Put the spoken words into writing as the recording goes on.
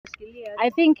I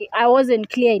think I wasn't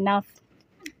clear enough.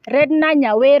 Redna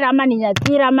Nyawera ama ni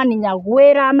Nyathira ama ni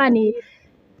Nyagwera ama ni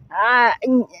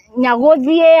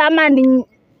Nyagodhie ama ni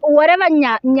whatever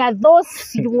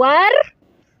those you are.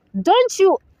 Don't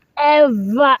you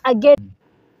ever again.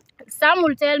 Some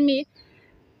will tell me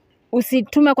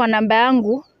usitume kwa namba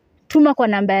yangu, tuma kwa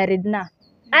namba ya Redna.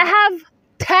 I have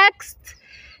text,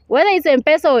 whether it's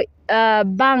M-Pesa or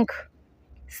bank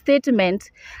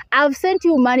statement, I've sent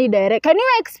you money direct. Can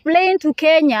you explain to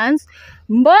Kenyans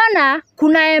mbona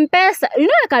kuna M-Pesa? You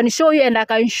know, I can show you and I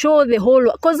can show the whole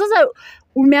world. Because sasa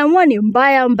umeamua ni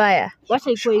mbaya.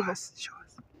 Wacha iko hivyo.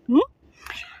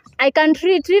 I can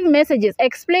retrieve messages.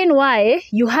 Explain why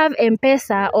you have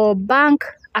M-Pesa or bank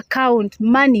account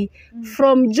money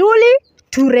from Julie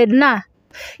to Redna.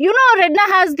 You know,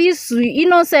 Redna has this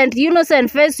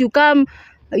innocent face. You come,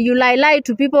 you lie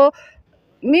to people.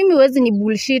 Mimi wezi ni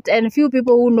bullshit, and few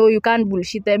people who know you can't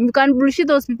bullshit them. You can't bullshit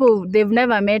those people, they've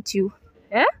never met you.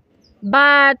 Yeah?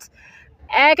 But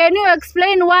can you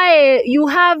explain why you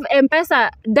have M-Pesa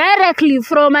directly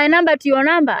from my number to your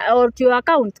number or to your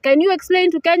account? Can you explain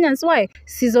to Kenyans why?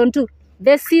 Season 2.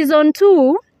 The season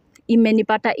 2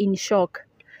 imenipata in shock.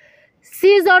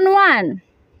 Season 1,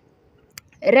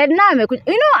 Redna, you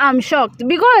know, I'm shocked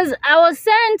because I was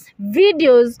sent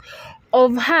videos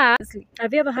of her.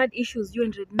 Have you ever had issues you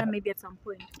and Redna maybe at some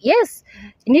point? Yes.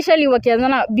 Initially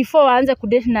wakianzana, before aanze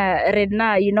kudate na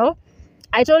Redna, you know,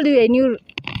 I told you I knew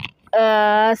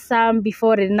Sam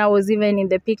before Redna was even in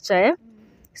the picture. Eh?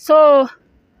 So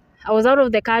I was out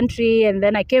of the country and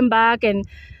then I came back and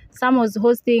Sam was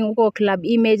hosting Club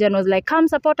Image and was like, come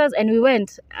support us, and we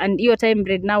went, and your time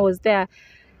Redna was there.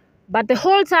 But the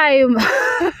whole time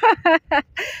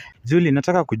Julie,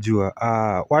 nataka kujua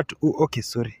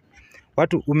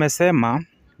watu umesema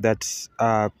that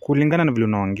kulingana na vile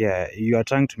unaongea, you are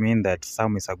trying to mean that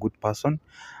Sam is a good person,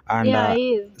 and yeah,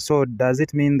 he is. So does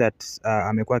it mean that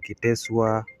amekuwa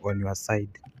kiteswa on your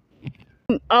side?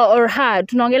 Or her,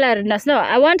 tunaongela Redna. No,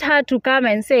 I want her to come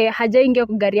and say hajaingia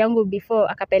kwa gari yangu before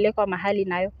akapelekwa mahali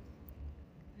nayo.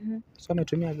 So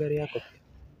ametumia gari yako?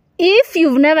 If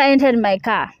you've never entered my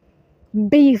car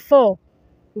before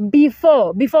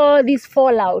this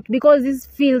fallout, because this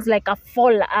feels like a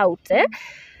fallout,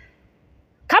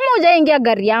 kama hujaingia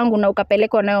gari yangu na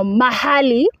ukapelekwa nayo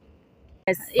mahali.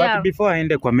 Yes, but before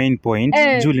aende kwa main point,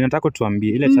 Julie, nataka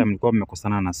tuambie ile time mlikuwa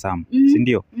mmekosana na Sam, si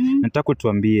ndio? Nataka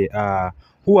tuambie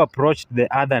who approached the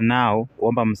other now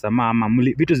kuomba msamaha, ama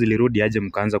vitu zilirudi aje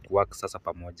mkaanza kuwork sasa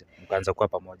pamoja, mkaanza kuwa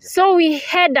pamoja? So we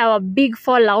had our big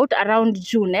fallout around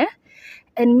June,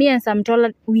 and me and Sam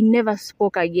Tollad, we never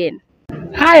spoke again.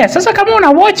 Haya, sasa kama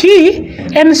una watch hii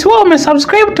and so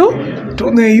umesubscribe to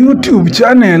the YouTube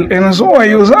channel and so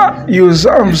you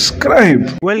subscribe.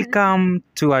 Welcome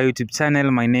to our YouTube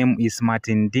channel. My name is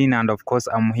Martin Dean, and of course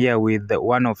I'm here with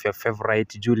one of your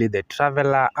favorite, Julie the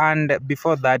Traveler. And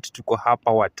before that, tuko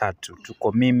hapa watatu.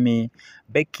 Tuko mimi,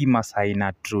 Becky Masai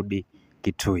na Trudy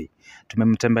Kitui.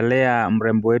 Tumemtembelea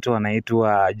mrembo wetu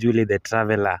anaitwa Julie the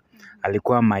Traveler.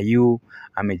 Alikuwa Mayu,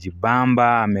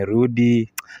 amejibamba,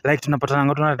 amerudi. Like tunapatana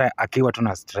ngoto akiwa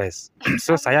tuna stress.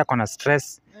 So saya kona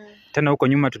stress. Tena huko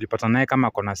nyuma tulipatana naye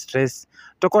kama kona stress.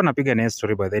 Toko napiga na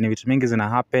story, but then vitu mingi zina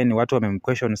happen. Watu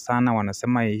wamemquestion sana,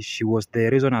 wanasema she was the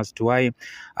reason as to why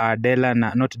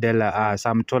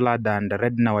Sam Tollad and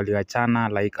Redna waliachana,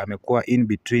 like amekuwa in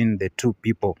between the two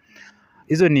people.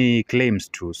 Hizo ni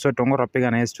claims tu. So tongora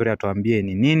piga na story atuambie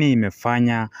ni nini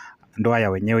imefanya ndoa ya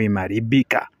wenyewe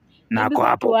imaribika. Na kwa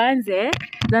hapo tuanze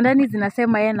za ndani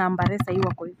zinasema yeye na Ambare sasa hivi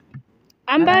wako hivi.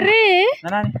 Ambare? Na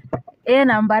nani? Yeye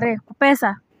na Ambare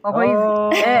kupesa wako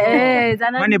hivi.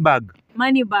 Za nani?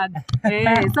 Money bag.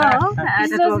 So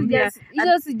atatuambia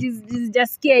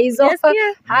Sijasikia hizo.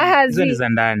 Hizo ni za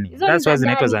ndani. That's why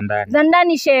zinaitwa za ndani. Za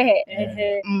ndani shehe.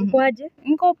 Ukoaje?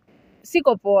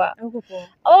 Siko poa. Uko poa.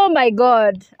 Oh my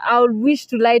God, I would wish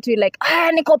to lie to you like,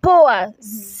 niko poa.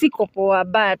 Siko poa,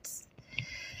 but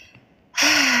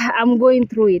I'm going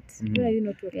through it. Yeah, you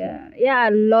know too. Yeah,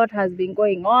 a lot has been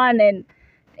going on, and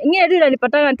ingine tu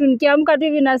inanipatanga tu nikiamka tu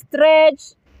hivi na stretch,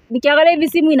 nikiangalia hivi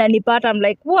simu inanipata, I'm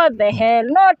like, what the hell,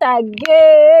 not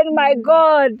again, my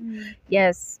God.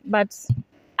 Yes, but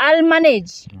I'll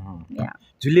manage. Yeah.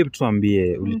 Julie,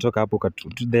 tuambie ulitoka hapo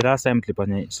the last time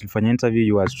tulifanya interview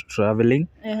you was traveling.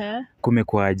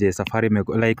 Kumekuwa aje safari,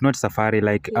 like not safari,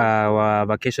 like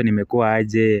vacation imekuwa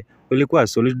aje? Ulikuwa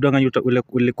solo?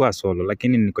 Ulikuwa solo,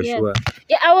 lakini niko sure.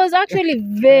 Yeah, I was actually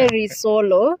very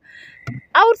solo.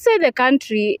 Outside the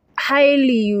country,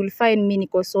 highly you'll find me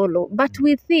niko solo. But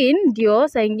within, ndio,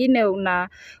 saa ingine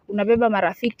unabeba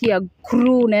marafiki ya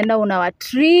crew, unaenda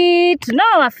unawatreat.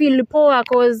 No, I feel poor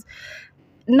because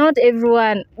not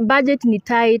everyone, budget ni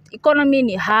tight, economy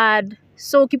ni hard.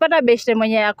 So ukipata beshte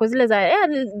mwenye ako zile za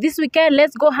this weekend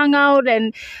let's go hang out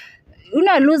and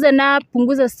loosen up,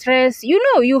 punguza stress,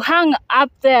 you hang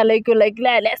up there like you're like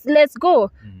let's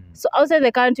go. So outside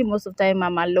the country most of the time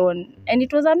I'm alone, and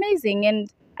it was amazing,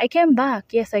 and I came back.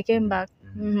 Yes, I came back.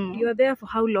 You were there for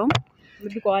how long?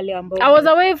 I was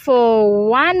away for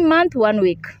 1 month 1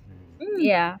 week.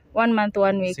 Yeah, 1 month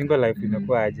 1 week. Single life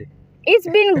imekuwa aje? It's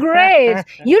been great.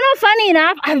 Funny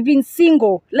enough, I've been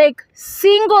single. Like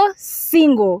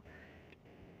single.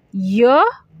 Yeah,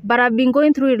 but I've been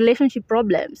going through relationship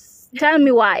problems. Tell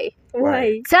me why.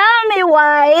 Why? Tell me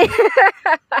why.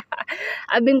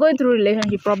 I've been going through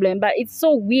relationship problem, but it's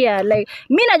so weird. Like,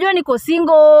 me najua niko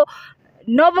single.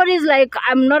 Nobody's like,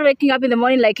 I'm not waking up in the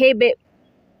morning like, hey babe,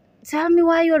 tell me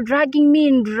why you're dragging me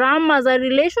in dramas, a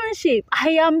relationship. I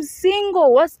am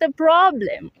single. What's the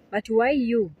problem? But why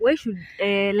you? Why should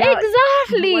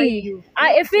exactly? Why you?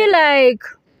 I feel like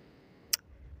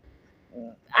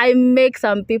I make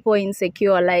some people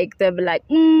insecure. Like they'll be like,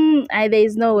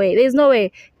 there's no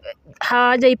way.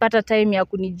 Hawajaipata time ya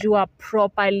kunijua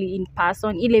properly in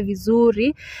person, ile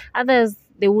vizuri. Others,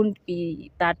 they won't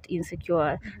be that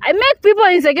insecure. I make people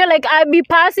insecure. Like, I'll be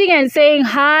passing and saying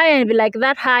hi and be like,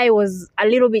 that hi was a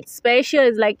little bit special.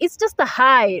 It's like, it's just a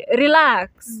hi.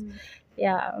 Relax.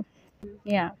 Yeah.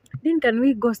 Then can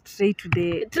we go straight to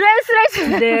the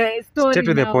Straight story? Straight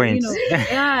to the now, point.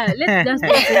 Yeah, let's just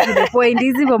go straight to the point.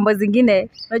 Hizi mambo zingine.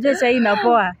 Unajua chai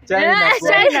inapoa.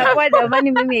 Chai inapoa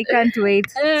jamani, mimi I can't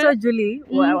wait. So Julie,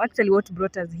 actually what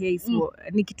brought us here is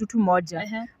ni kitu tu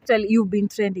moja. Actually, you've been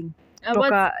trending.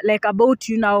 Like about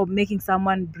you now making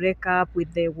someone break up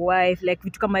with their wife, like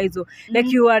vitu kama hizo.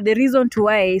 Like you are the reason to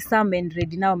why Sam and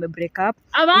Redna wame break up.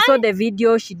 You saw the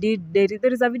video she did.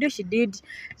 There is a video she did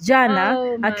jana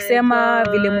akisema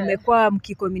vile mmekuwa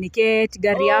mkicommunicate,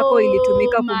 gari yako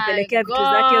ilitumika kumpelekea vitu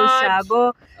zake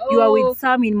ushago. You are with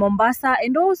Sam in Mombasa,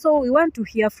 and also we want to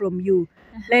hear from you.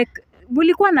 Like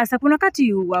mulikuwa na kuna wakati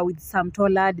you were with Sam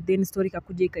Tollad, then story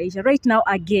kakuja ikaisha. Right now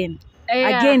again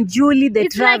Julie the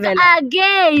it's traveler. Like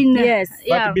again. Yes.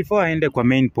 But before aende kwa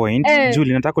main point,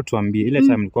 Julie, nataka tuambie ile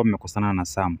time mlikuwa mmekosana na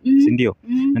Sam, si ndio?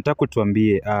 Nataka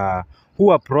tuambie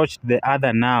who approached the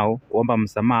other now kuomba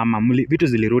msamaha, ama vitu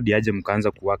zilirudi aje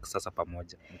mkaanza kuwork sasa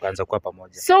pamoja, mkaanza kuwa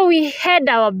pamoja? So we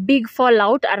had our big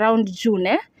fallout around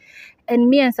June, and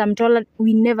me and Sam Tollad,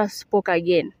 we never spoke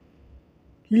again.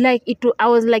 Like I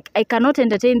was like, I cannot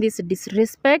entertain this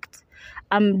disrespect.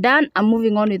 I'm done. I'm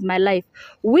moving on with my life.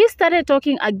 We started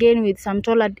talking again with Sam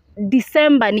Tollad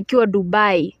December nikiwa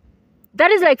Dubai.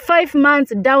 That is like 5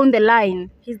 months down the line.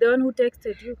 He's the one who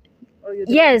texted you? Or you?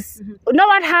 Yes. Now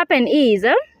what happened is,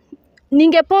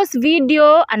 ninge post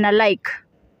video and a like.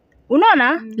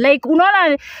 Unaona? Like,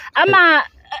 unaona, ama,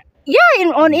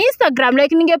 on Instagram,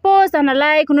 like, ninge post and a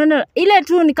like, unaona, ile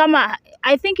tu ni kama,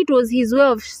 I think it was his way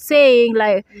of saying,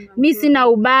 like, mi sina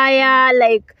ubaya,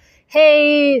 like,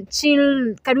 hey,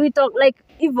 chill, can we talk, like,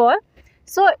 Ivo.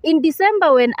 So in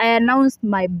December, when I announced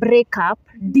my breakup,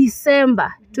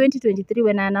 December 2023,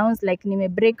 when I announced like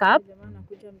nime break up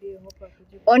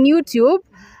on YouTube,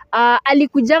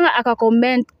 alikujanga aka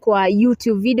comment kwa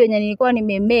YouTube video yenye nilikuwa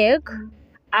nime make,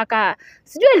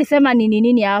 sijui alisema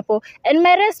nini hapo, and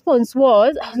my response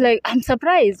was, I was like, I'm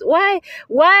surprised.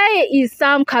 Why is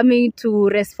Sam coming to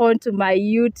respond to my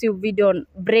YouTube video on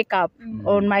breakup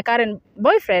on my current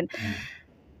boyfriend?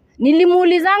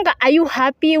 Nilimuulizanga, are you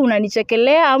happy?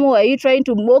 Unanichekelea ama are you trying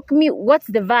to mock me? What's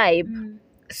the vibe?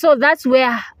 So that's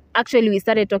where actually we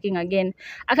started talking again.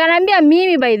 Akanambia,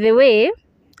 mimi, by the way,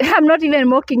 I'm not even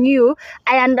mocking you.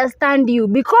 I understand you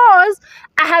because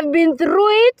I have been through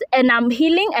it and I'm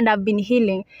healing and I've been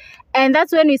healing. And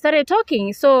that's when we started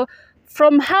talking. So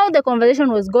from how the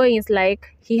conversation was going, it's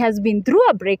like he has been through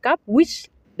a breakup, which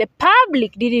the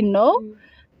public didn't know.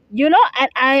 You know, and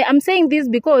I'm saying this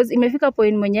because imefika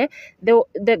point mwenye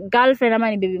the girlfriend ama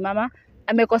ni baby mama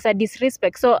amekosa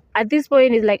disrespect. So at this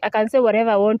point it's like I can say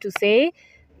whatever I want to say.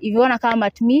 If you want to come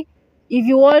at me, if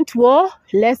you want war,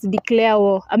 let's declare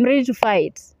war. I'm ready to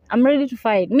fight.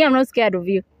 Me, I'm not scared of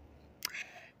you.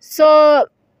 So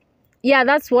yeah,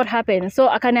 that's what happened. So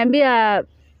akaniambia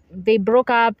they broke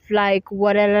up, like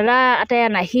whatever, hata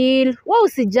yana heal, wa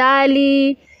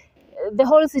usijali, the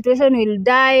whole situation will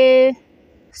die.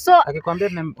 So akikwambia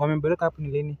wamebreak up ni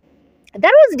lini?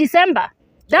 That was December.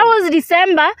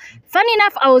 Funny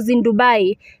enough, I was in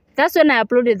Dubai. That's when I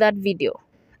uploaded that video.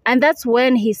 And that's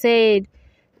when he said,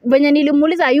 when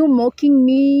nilimuuliza, are you mocking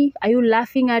me? Are you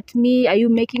laughing at me? Are you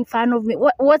making fun of me?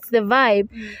 What's the vibe?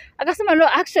 Akasema, no,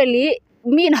 actually,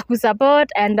 me nakusupport.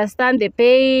 I understand the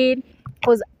pain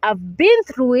because I've been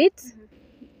through it.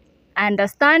 I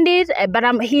understand it, but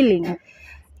I'm healing.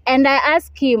 And I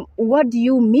asked him, what do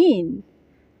you mean?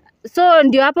 So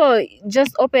ndio hapo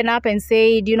just open up and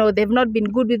said, they've not been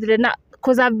good with Redna,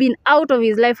 because I've been out of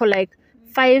his life for like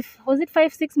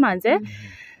 5-6 months,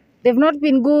 They've not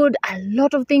been good. A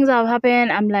lot of things have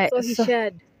happened. I'm like, So he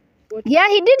shared. Yeah,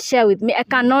 he did share with me. I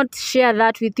cannot share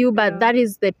that with you, but that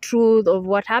is the truth of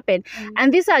what happened.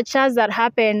 And these are chats that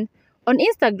happen on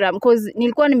Instagram, because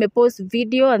nilikuwa nimepost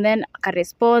video and then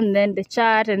akarespond, then the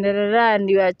chat and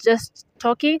you are just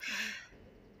talking.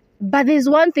 But there's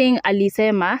one thing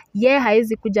alisema,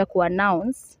 haezi kuja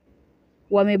ku-announce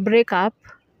wame break up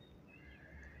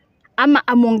ama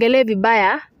amongele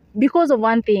vibaya because of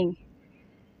one thing.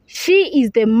 She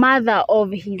is the mother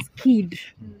of his kid.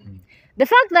 The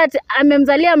fact that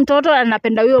amemzalia mtoto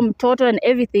anapenda huyo mtoto and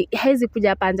everything, haezi kuja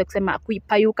hapa anze kusema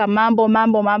kuipayuka mambo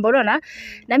unaona.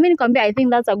 Na mimi nikamwambia I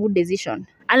think that's a good decision.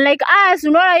 Unlike us,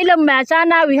 unaona ile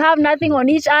mmeachana, we have nothing on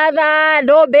each other,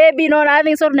 no baby, no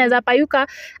nothing, so tunaweza payuka.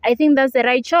 I think that's the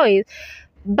right choice.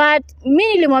 But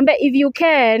mimi nilimwambia if you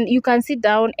can sit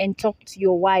down and talk to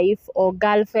your wife or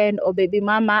girlfriend or baby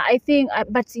mama. I think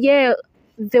but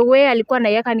the way alikuwa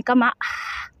anaiweka ni kama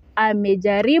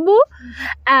amejaribu,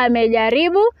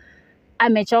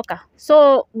 amechoka.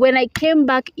 So when I came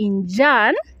back in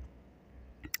Jan,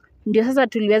 ndio sasa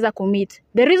tuliweza kumeet.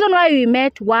 The reason why we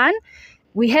met, one,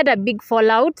 we had a big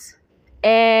fallout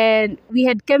and we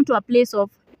had come to a place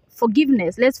of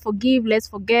forgiveness. Let's forgive, let's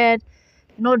forget,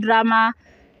 no drama.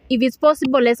 If it's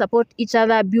possible, let's support each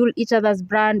other, build each other's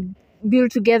brand,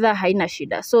 build together, haina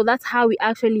shida. So that's how we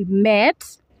actually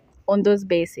met on those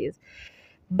bases.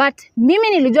 But mimi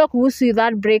nilijua kuhusu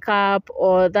that breakup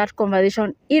or that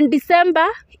conversation in December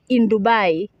in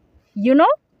Dubai,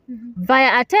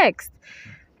 via a text.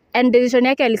 And decision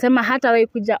yake alisema hata wewe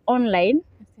kuja online,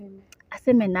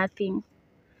 aseme nothing.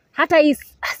 Hata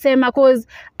asema cause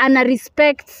ana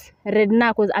respect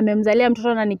Redna, cause amemzalia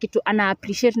mtoto na ni kitu ana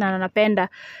appreciate na anapenda.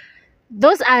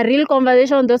 Those are real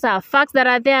conversations, those are facts that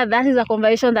are there. That is a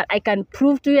conversation that I can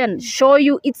prove to you and show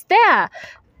you it's there.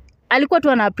 Alikuwa tu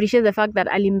ana appreciate the fact that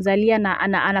alimzalia na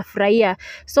anafurahia.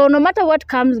 So no matter what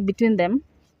comes between them,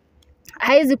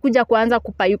 haizi kuja kuanza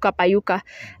kupayuka.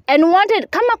 And wanted,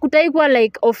 kama kutaikuwa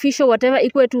like official, whatever,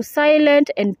 ikuwe tu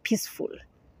silent and peaceful.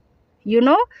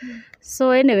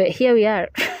 So anyway, here we are.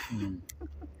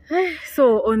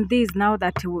 So on this, now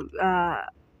that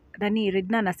Dani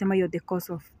Redna anasema you're the cause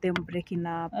of them breaking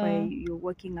up, you're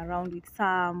working around with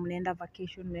Sam, unaenda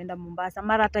vacation, unaenda Mombasa,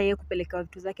 mara hata yeye kupeleka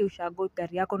vitu zake ushago,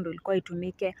 gari yako ndio ilikuwa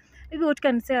itumike. Maybe what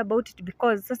can say about it,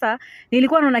 because sasa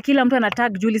nilikuwa naona kila mtu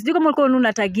anatag Julie. Sijui kama ulikuwa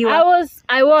unatagiwa.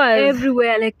 I was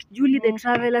everywhere like Julie the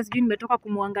traveler, sijui nimetoka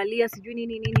kumwangalia, sijui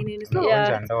nini. So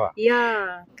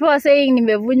tu are saying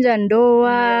nimevunja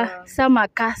ndoa, some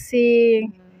are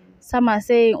cussing, some are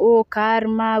saying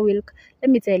karma will.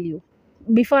 Let me tell you,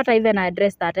 before I even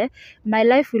address that, my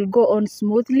life will go on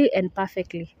smoothly and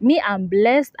perfectly. Me, I'm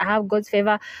blessed. I have God's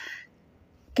favor.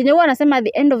 Kenya anasema at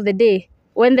the end of the day,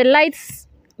 when the lights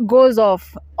goes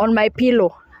off on my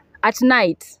pillow at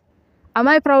night, am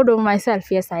I proud of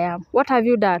myself? Yes, I am. What have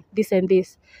you done? This and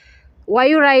this. Why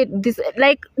you write this?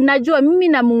 Like, najua mimi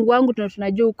na Mungu wangu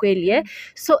tunajua ukweli,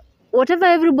 So whatever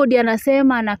everybody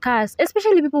anasema anakas,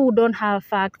 especially people who don't have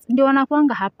facts, ndio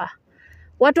wanakuanga hapa.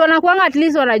 Watu wanakuanga at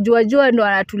least wanajua ndio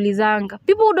wanatulizanga.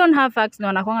 People who don't have facts ndio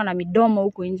wanakuanga na midomo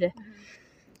huko nje.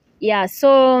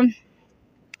 So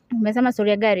umesema story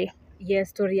ya gari? Yes,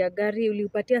 story ya gari.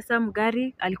 Uliupatia Sam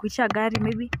gari, alikuisha gari,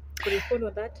 maybe correspond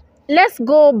with that. Let's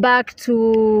go back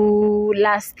to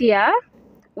last year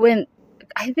when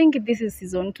I think this is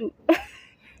season 2.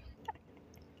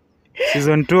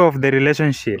 Season 2 of the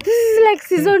relationship. This is like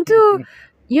season 2.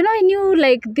 I knew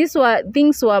like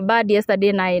things were bad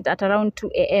yesterday night at around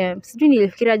 2 a.m. Sijui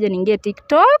nilifikiria je ningie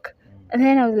TikTok, and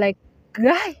then I was like,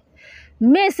 guy,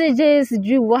 messages,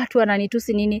 sijui watu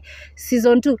wananitusi nini.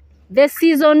 Season 2. The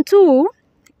season 2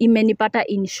 imenipata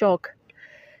in shock.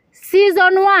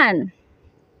 Season 1,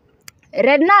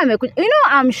 Redna,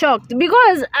 I'm shocked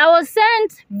because I was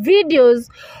sent videos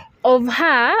of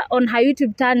her on her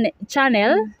YouTube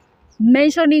channel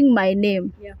mentioning my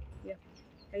name. Yeah.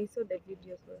 I saw the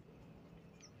video.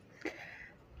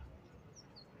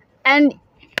 And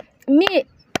me,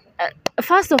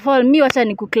 first of all, me wacha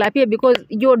nikuklapia because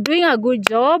you're doing a good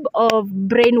job of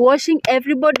brainwashing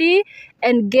everybody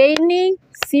and gaining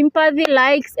sympathy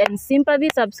likes and sympathy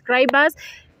subscribers,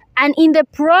 and in the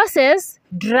process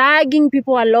dragging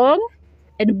people along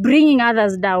and bringing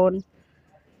others down.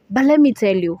 But let me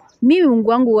tell you, mimi Mungu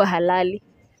wangu huwa halali.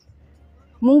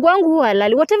 Mungu wangu huwa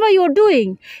halali. Whatever you're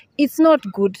doing, it's not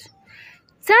good.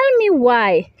 Tell me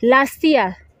why last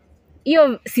year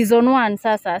hiyo season 1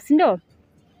 sasa, si ndio?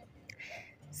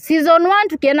 Season 1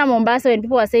 tukienda Mombasa when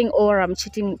people were saying, oh, I'm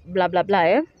cheating, blah, blah,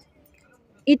 blah,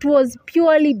 it was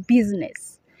purely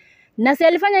business. Na si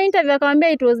alifanya interview akamwambia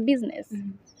it was business.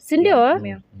 Si ndio?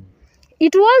 Yeah.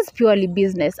 It was purely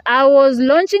business. I was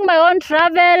launching my own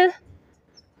travel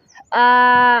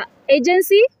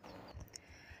agency.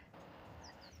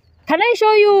 Can I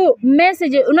show you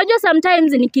message? Unajua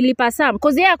sometimes nikilipa Sam,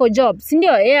 cause yeye ako job, si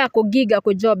ndio? Yeye ako gig,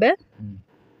 ako job,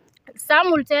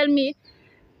 Sam will tell me,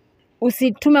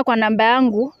 usitume kwa namba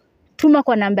yangu, tuma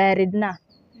kwa namba ya Redna.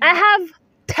 I have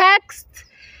text,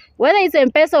 whether it's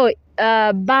M-Pesa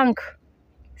or bank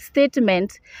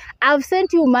statement, I've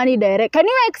sent you money direct. Can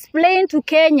you explain to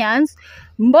Kenyans,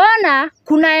 mbona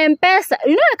kuna M-Pesa?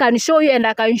 You know, I can show you and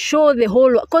I can show the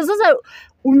whole, because sasa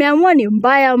umeamua ni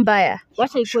mbaya.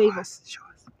 Wacha iko hivyo.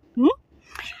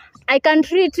 I can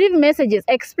retrieve messages,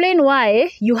 explain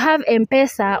why you have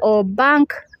M-Pesa or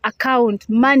bank account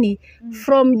money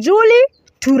from Julie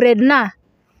to Redna.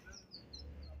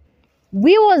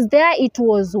 We was there, it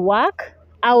was work.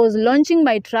 I was launching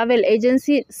my travel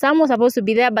agency. Some was supposed to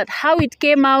be there, but how it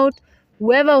came out,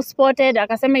 whoever was spotted,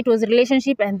 akasema it was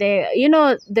relationship, and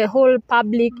the whole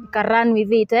public can run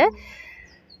with it.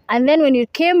 And then when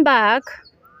it came back,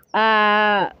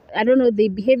 I don't know, they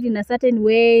behaved in a certain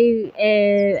way.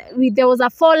 There was a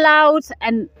fallout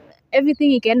and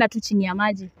everything ikaenda tu chini ya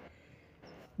maji.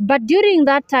 But during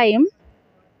that time,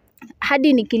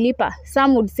 hadi nikilipa,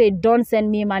 some would say, don't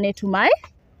send me money to my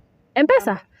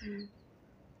M-Pesa.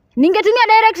 Ningetumia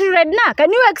direct to Redna.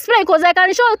 Can you explain? Because I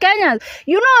can show Kenyans.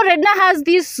 You know, Redna has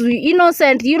this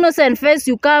innocent face.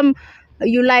 You come,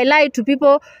 you lie to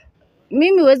people.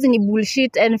 Mimi wezi ni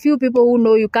bullshit, and few people who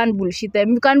know you can't bullshit them.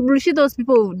 You can bullshit those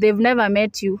people, they've never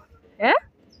met you. Yeah?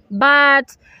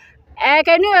 But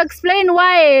can you explain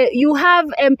why you have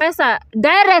M-Pesa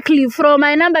directly from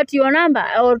my number to your number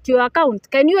or to your account?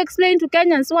 Can you explain to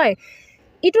Kenyans why?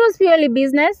 It was purely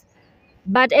business,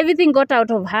 but everything got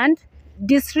out of hand.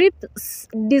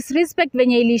 Disrespect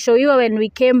venye ilishowiwa when we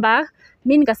came back,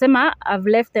 mi nikasema I've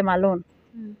left them alone.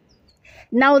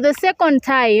 Now the second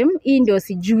time, hii ndio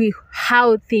sijui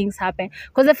how things happen.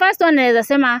 Because the first one naweza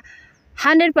sema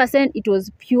 100% it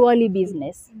was purely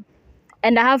business.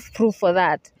 And I have proof for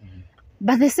that.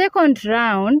 But the second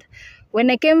round, when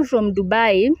I came from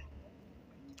Dubai,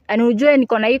 and ujue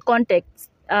niko na hii context,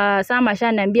 sama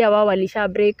shaniambia wao walisha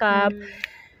break up.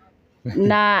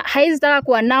 Na haizitaka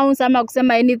ku-announce ama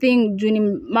kusema anything juu ni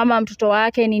mama mtoto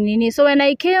wake ni nini. So when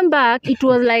I came back, it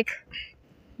was like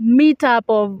meet up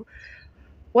of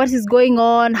what is going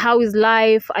on, how is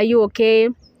life, are you okay?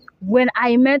 When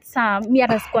I met Sam, mi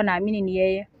hata sikuwa naamini ni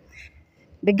yeye.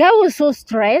 The guy was so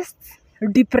stressed,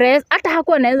 depressed, hata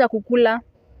hakuwa anaweza kukula.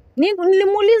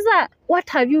 Nilimuuliza, what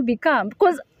have you become?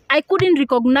 Because I couldn't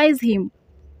recognize him.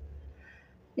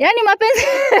 Yani mapenzi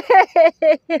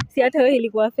si hata wewe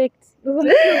ilikuwa affect.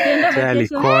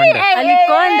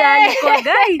 Alikonda.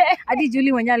 Guy. Hadi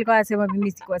Julie mwenyewe alikuwa anasema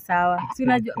mimi siko sawa. Si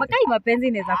unajua makai mapenzi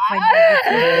inaweza kufanya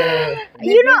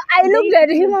you know, I looked at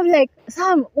him, I'm like,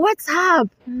 Sam, what's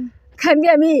up?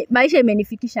 Kambia mi maisha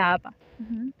imenifikisha hapa.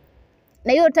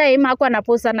 Na hiyo time hakuwa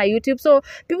anapost na YouTube, so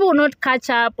people will not catch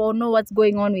up or know what's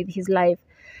going on with his life.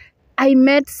 I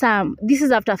met Sam. This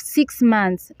is after 6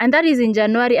 months, and that is in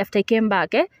January after I came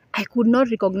back. I could not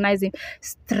recognize him.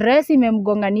 Stress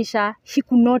imemgonganisha. He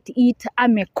could not eat.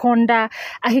 Amekonda.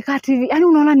 Akikaa tu hivi. Yaani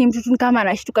unaona ni mtoto kama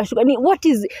anashtuka. What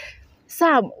is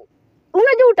Sam?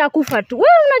 Unajua utakufa tu. Wewe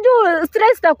unajua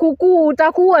stress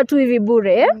utakuwa tu hivi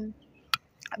bure.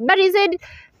 But he said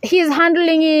he's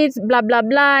handling it, blah blah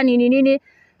blah, nini.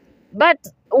 But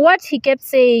what he kept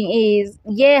saying is,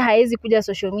 haezi kuja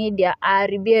social media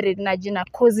aharibie Redna jina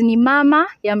cause ni mama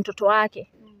ya mtoto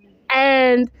wake.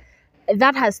 And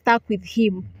that has stuck with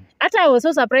him. Hata I was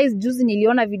so surprised juzi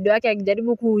niliona video yake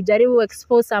akijaribu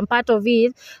expose some part of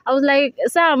it. I was like,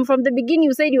 Sam, from the beginning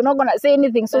you said you're not gonna say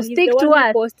anything, so stick to what.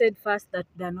 He posted first that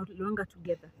they're not longer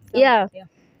together. Yeah.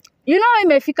 You know,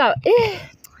 imefika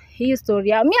his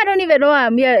story. Me, I don't even know why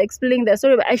I'm here explaining the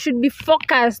story, but I should be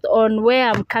focused on where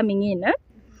I'm coming in.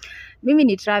 Mimi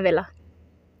ni traveler.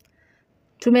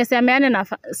 Tumesemeana na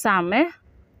Sam.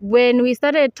 When we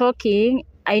started talking,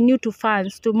 I knew to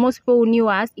fans, to most people who knew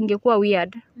us, ingekuwa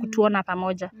weird kutuona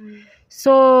pamoja.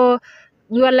 So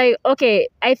we were like, okay,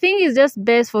 I think it's just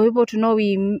best for people to know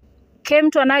we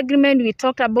came to an agreement, we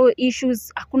talked about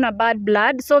issues, hakuna bad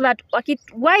blood, so that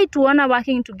why tuona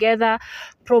working together,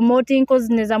 promoting, cause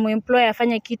neza muemploy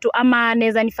afanye kitu, ama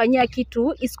neza nifanyia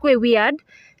kitu, isikue weird.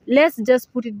 Let's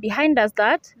just put it behind us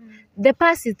that the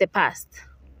past is the past.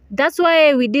 That's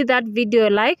why we did that video,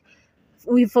 like,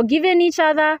 we've forgiven each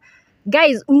other,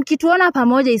 guys, mkituona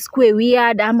pamoja isikue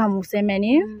weird ama museme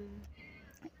ni.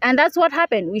 And that's what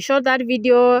happened. We shot that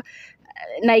video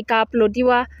na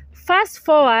ika-uploadiwa. Fast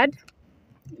forward,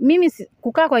 mimi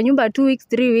kukaa kwa nyumba 2 weeks,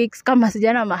 3 weeks kama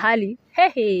sijana mahali.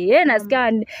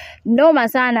 Nasikia noma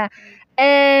sana.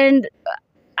 And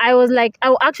I was like,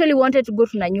 I actually wanted to go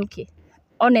to Nanyuki.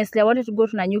 Honestly, I wanted to go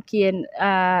to Nanyuki and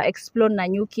explore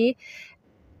Nanyuki.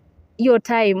 Your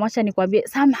time, wacha nikwambie,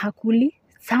 Sam hakuli,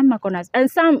 Sam akona, and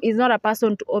Sam is not a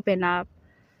person to open up.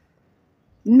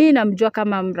 Mi namjua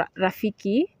kama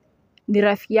rafiki, ni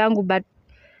rafiki yangu, but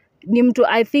ni mtu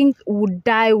I think would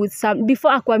die with some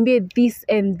before akwambie this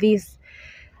and this.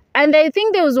 And I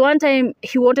think there was one time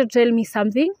he wanted to tell me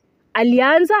something.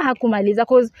 Alianza hakumaliza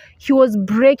because he was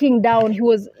breaking down. He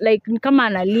was like kama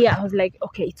analia. I was like,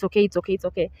 okay, it's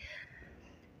okay.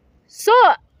 So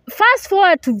fast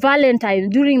forward to Valentine's.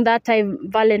 During that time,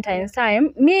 Valentine's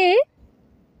time,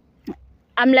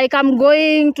 I'm like, I'm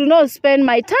going to spend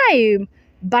my time,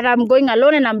 but I'm going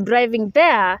alone and I'm driving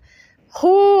there.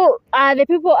 Who are the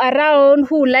people around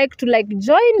who like to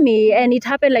join me? And it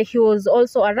happened like he was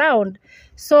also around.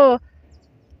 So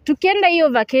tukienda hiyo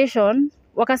vacation,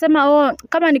 wakasema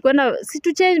kama ni kwenda, si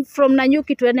to change from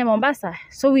Nanyuki tuende Mombasa.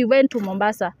 So we went to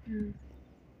Mombasa.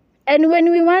 And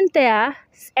when we went there,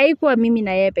 haikuwa mimi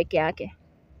na yeye peke yake.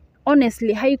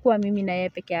 Honestly, haikuwa mimi na yeye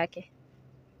peke yake.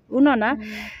 Unaona?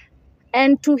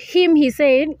 And to him he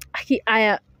said,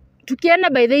 tukienda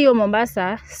by the hiyo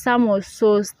Mombasa, Sam was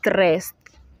so stressed.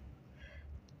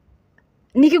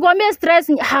 Nikikwambia stress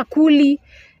hakuli.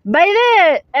 By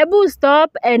the ebu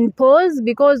stop and pause,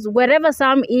 because wherever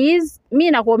Sam is,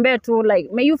 mi nakuombea tu, like,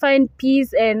 may you find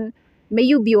peace and may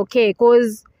you be okay,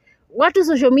 because watu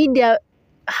social media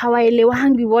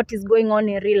hawaelewangi what is going on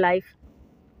in real life.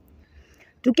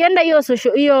 Tukienda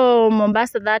hiyo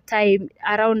Mombasa that time,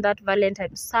 around that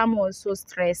Valentine, Sam was so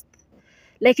stressed.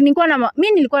 Like nilikuwa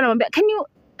namwambia,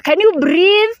 can you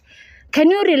breathe? Can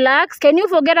you relax? Can you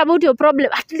forget about your problem?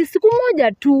 At least siku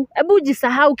moja tu. Ebu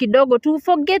jisahau kidogo tu.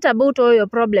 Forget about all your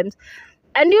problems.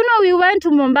 And we went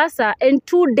to Mombasa in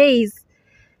 2 days.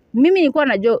 Mimi nilikuwa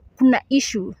najua kuna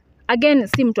issue. Again,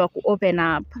 si mtu wa open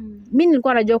up. Mimi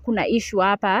nilikuwa najua kuna issue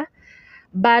hapa.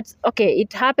 But okay,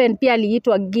 it happened pia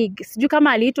aliitwa gig. Sijui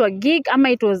kama aliitwa gig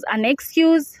ama it was an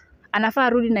excuse. Anafaa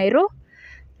rudi Nairobi.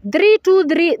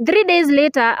 3 days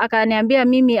later, akaniambia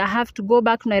mimi I have to go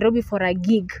back to Nairobi for a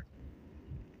gig.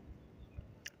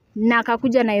 Na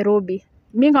akakuja Nairobi.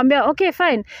 Mimi nikamwambia okay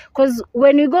fine, because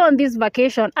when we go on this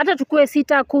vacation, hata tukue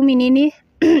 6, 10 nini,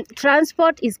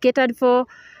 transport is catered for,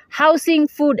 housing,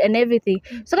 food and everything.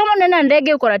 So kama unaenda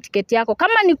ndege uko na tiketi yako,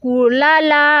 kama ni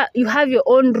kulala, you have your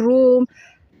own room.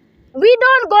 We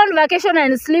don't go on vacation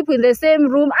and sleep in the same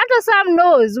room. Hata Sam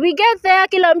knows. We get there,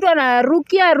 kila mtu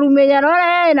anarukia room yenye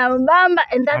anaona na mbamba,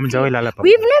 and that's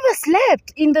we've never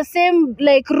slept in the same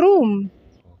room.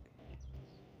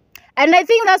 And I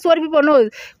think that's what people know.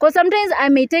 Because sometimes I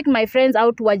may take my friends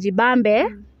out to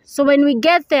Wajibambe. So when we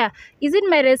get there, is it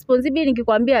my responsibility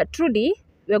nikikwambia, Trudy,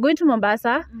 we are going to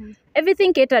Mombasa.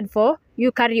 Everything catered for,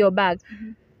 you carry your bag.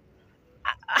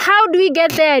 How do we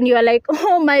get there and you are like,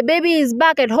 oh, my baby is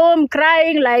back at home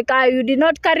crying, like you did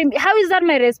not carry me. How is that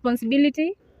my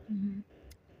responsibility?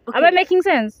 Okay. Am I making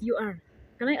sense? You are.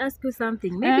 Can I ask you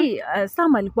something? Maybe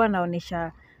Sam alikuwa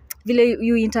anaonesha vile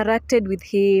you interacted with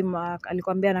him,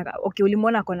 alikwambia okay,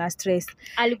 ulimuona ako na stress.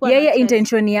 Yeye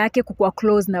intention yake kukuwa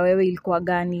close na wewe ilikuwa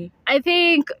gani? I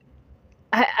think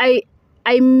I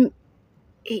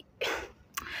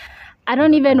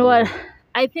don't even know.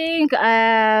 I think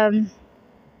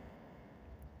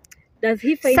does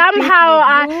he find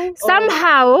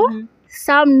somehow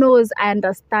Sam knows I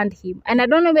understand him, and I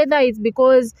don't know whether it's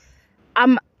because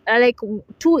I'm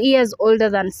 2 years older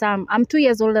than Sam. I'm 2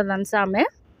 years older than Sam,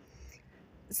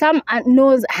 Sam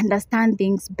knows I understand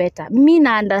things better. Mi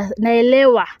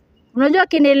naelewa. Unajua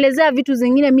kinielezea vitu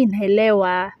zingine mi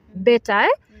naelewa better,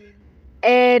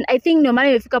 And I think ndio maana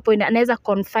imefika point anaweza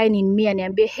confine in me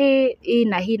aniambie hey, hii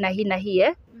na hii.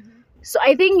 So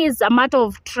I think it's a matter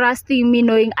of trusting me,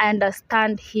 knowing I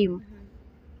understand him.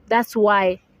 That's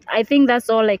why. I think that's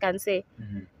all I can say.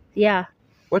 Yeah.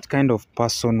 What kind of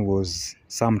person was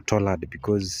Sam Tollad?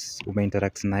 Because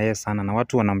umeinteract na yeye sana na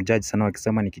watu wanamjudge sana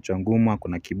wakisema ni kichwa ngumu,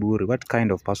 kuna kiburi. What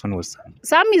kind of person was Sam?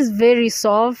 Sam is very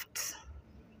soft.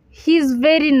 He's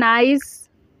very nice.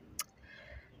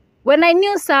 When I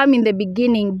knew Sam in the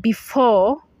beginning,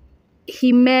 before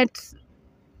he met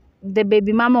the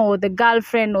baby mama or the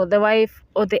girlfriend or the wife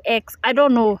or the ex, I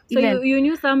don't know. So you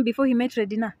knew Sam before he met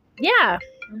Redna? Yeah.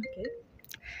 Okay.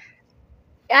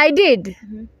 I did.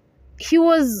 he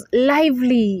was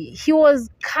lively, he was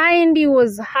kind, he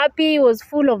was happy, he was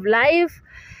full of life.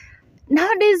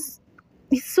 Nowadays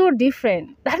it's so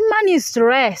different. That man is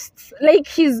stressed. Like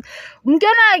he's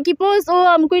mkiona akipost, oh,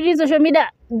 I'm quitting social media.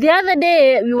 The other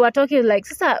day we were talking like,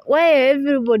 sister, why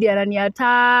everybody anani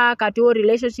attack at your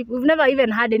relationship? We've never even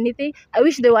had anything. I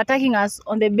wish they were attacking us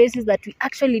on the basis that we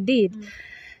actually did.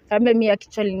 Kama me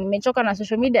actually nimechoka na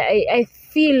social media. I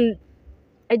feel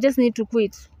I just need to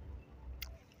quit.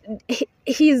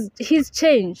 He's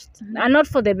changed, and not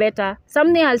for the better.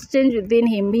 Something has changed within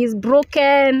him. He's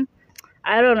broken.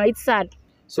 I don't know. It's sad.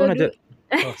 So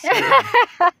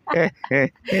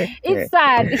it's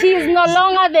sad. He's no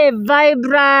longer the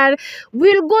vibrant.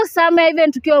 We'll go somewhere,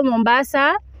 even to kill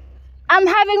Mombasa. I'm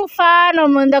having fun.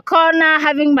 I'm in the corner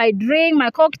having my drink,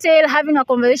 my cocktail, having a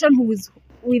conversation with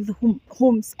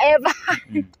whomsoever.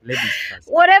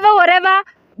 whatever.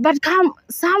 But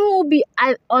some will be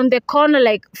on the corner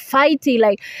like fighting,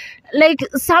 like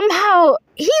somehow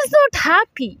he's not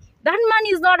happy. That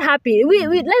man is not happy. We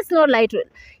let's not lie to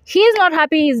it. He's not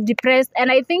happy. He's depressed,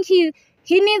 and I think he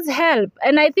needs help.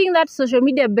 And I think that social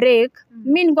media break,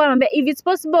 if it's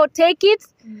possible, take it.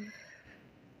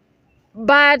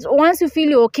 But once you feel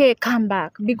you're okay, come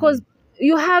back, because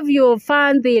you have your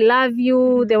fans. They love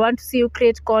you. They want to see you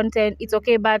create content. It's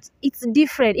okay, but it's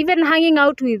different. Even hanging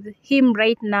out with him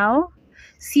right now,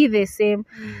 see the same.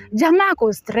 Jamaa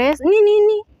ko stress.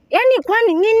 Nini? Yani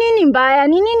kwani nini mbaya?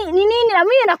 Nini na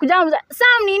mimi nakuja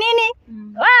Sam ni nini?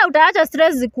 Wewe utaacha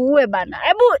stress zikuue bana.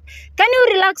 Can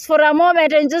you relax for a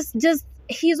moment and just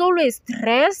he's always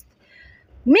stressed.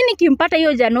 Mimi nikimpata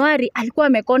hiyo Januari alikuwa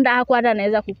amekonda, hakuwa hata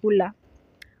anaweza kukula.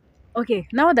 Okay,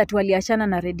 now that waliachana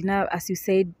na Redna, as you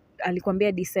said,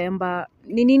 alikwambia December,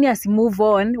 nini as move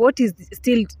on, what is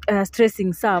still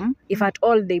stressing some, if at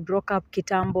all they broke up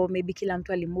kitambo, maybe kila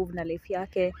mtu alimove na life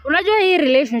yake? Unajua hii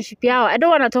relationship yao, I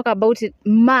don't want to talk about it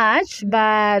much,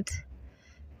 but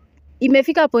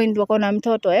imefika point wako na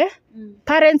mtoto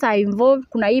parents are involved,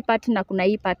 kuna hii party na kuna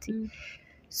hii party.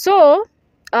 So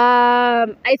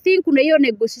I think kuna hiyo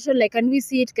negotiation, like can we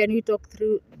see it, can we talk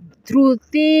through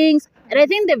things, and I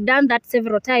think they've done that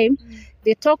several times.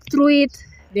 They talk through it,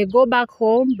 they go back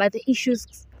home, but the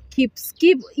issues keep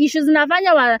issues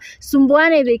nafanya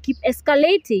wasumbuane, they keep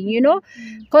escalating, you know,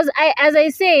 because as I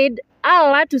said,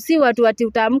 watu si watu ati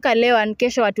utaamka leo and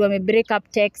kesho watu wame break up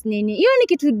text nini. Hiyo ni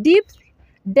kitu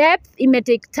depth, ime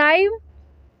take time,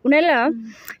 unaelewa?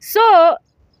 So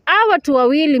watu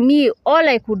wawili, me all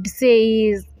I could say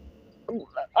is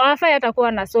after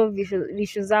atakuwa na solve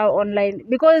issues out online,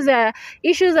 because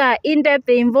issues are in depth.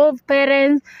 They involve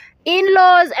parents,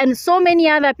 in-laws, and so many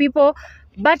other people.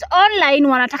 But online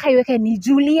wanataka iweke ni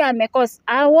Julia, because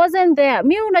I wasn't there.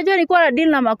 Mi unajua nilikuwa na deal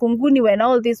na makunguni when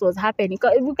all this was happening.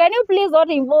 Can you please not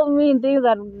involve me in things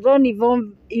that don't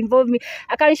involve me?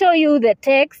 I can show you the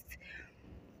text.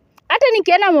 Hata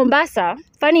nikienda Mombasa,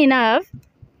 funny enough,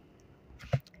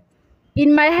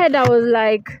 in my head I was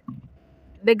like,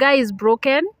 the guy is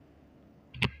broken.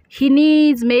 He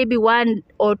needs maybe 1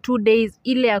 or 2 days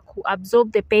ile ya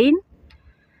absorb the pain.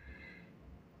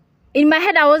 In my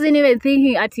head I wasn't even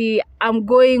thinking I'm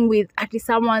going with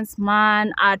someone's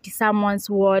man, someone's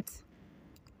what.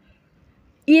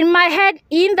 In my head,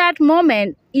 in that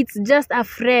moment, it's just a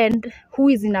friend who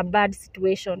is in a bad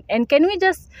situation. And can we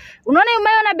just, unaona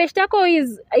umeona beshtako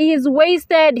is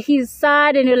wasted, he's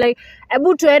sad, and you're like,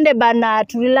 ebu tuende bana,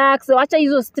 to relax, wacha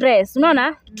hizo stress.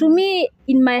 Unaona? To me,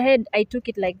 in my head, I took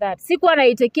it like that. Sikuwa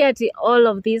naitekia all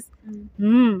of this.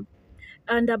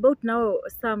 And about now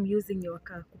Sam using your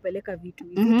car kupeleka vitu,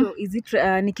 is it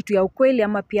ni kitu ya ukweli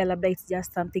ama pia labda it's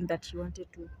just something that you wanted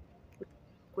to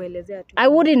kuelezea tu? I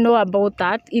wouldn't know about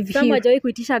that if Sam hajawahi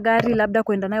kuitisha gari labda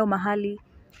kwenda nayo mahali.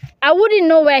 I wouldn't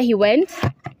know where he went,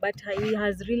 but he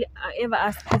has really ever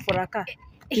asked you for a car.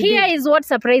 Here is what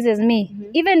surprises me.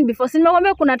 Even before,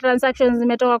 nimekwambia kuna transactions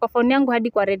zimetoka kwa phone yangu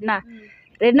hadi kwa Redna.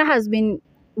 Redna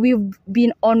we've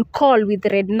been on call with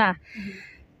Redna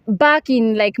back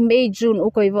in like May, June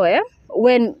uko hivyo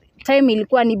when time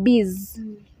ilikuwa ni busy.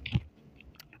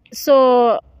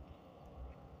 So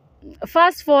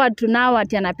fast forward to now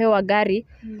ati anapewa gari.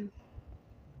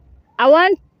 I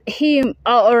want him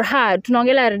or her,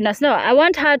 tunaongelea Redna, no, I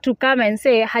want her to come and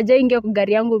say hajaingia kwa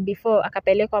gari yangu before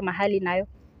akapelekwa mahali nayo.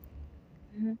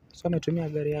 So ametumia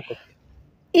gari yako.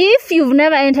 If you've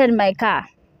never entered my car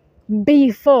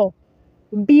before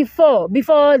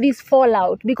this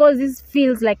fallout, because this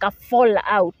feels like a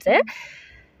fallout,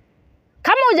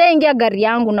 kama hujaingia gari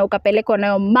yangu na ukapelekwa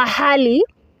nayo mahali,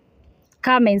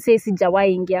 come and say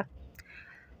sijawahi ingia.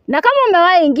 Na kama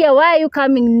umewahi ingia, why are you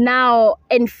coming now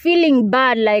and feeling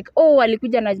bad like, oh,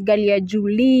 walikuja na gari ya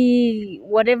Julie,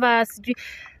 whatever.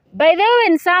 By the way,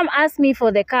 when Sam asked me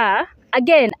for the car,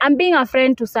 again, I'm being a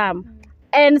friend to Sam.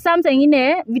 And Sam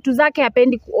sengine, vitu zake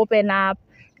hapendi ku open up.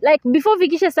 Like, before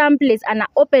fikishe some place, ana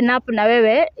open up na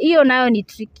wewe, hiyo nayo ni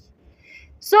tricky.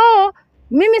 So,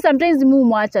 mimi sometimes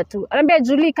muacha tu. Anambia,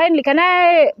 Julie, kindly, can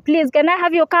I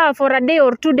have your car for a day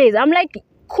or 2 days? I'm like,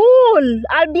 cool,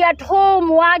 I'll be at home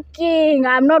working.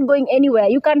 I'm not going anywhere.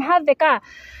 You can have the car.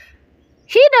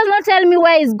 He does not tell me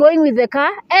where he's going with the car.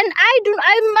 And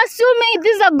I'm assuming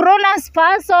this is a grown-ass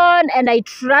person and I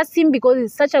trust him because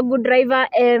he's such a good driver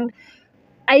and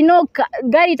I know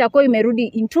gari itakuwa imerudi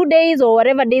in 2 days or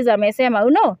whatever days amesema,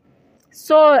 you know.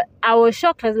 So I was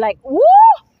shocked. I was like, woo!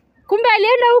 Kumbe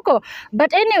alienda huko.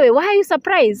 But anyway, why are you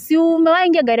surprised? Si umewahi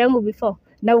ingia gari yangu before?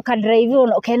 Na ukadrive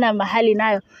ukaenda mahali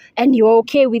nayo and you're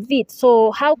okay with it.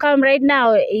 So how come right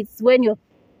now it's when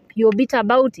you're bitter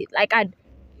about it? Like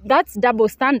that's double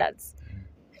standards.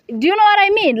 Do you know what I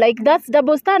mean? Like that's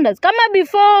double standards. Kama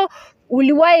before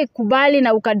uliwahi kubali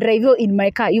na ukadrive in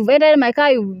my car. You've entered my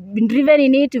car, you've been driven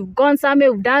in it, you've gone somewhere,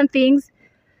 you've done things.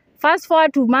 Fast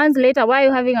forward 2 months later, why are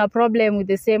you having a problem with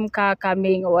the same car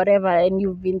coming or whatever and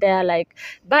you've been there like,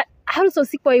 but also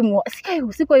siko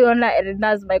yona Redna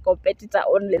as my competitor,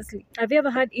 honestly. Have you ever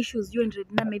had issues you and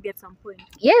Redna maybe at some point?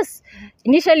 Yes.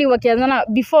 Initially wakianzana,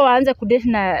 before waanze kudate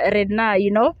na Redna, you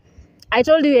know, I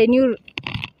told you I knew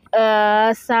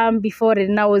Sam before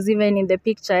Redna was even in the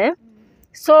picture. Eh?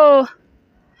 So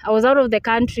I was out of the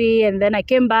country and then I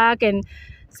came back and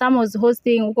Sam was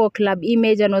hosting Uko Club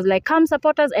Image and was like, come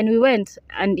support us, and we went.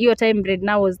 And your time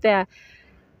Redna was there.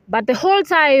 But the whole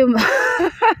time,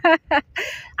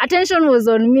 attention was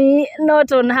on me,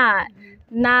 not on her.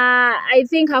 Nah, I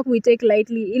think how we take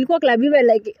lightly. Ilikuwa Club Image,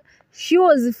 like, she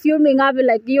was fuming up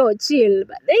like, yo, chill.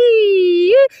 But,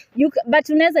 but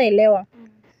unaweza elewa.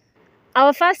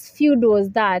 Our first feud was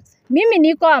that. Mimi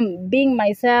niko, I'm being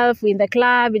myself in the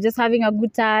club, just having a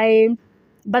good time.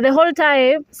 But the whole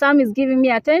time, Sam is giving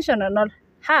me attention and not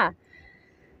her.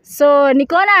 So,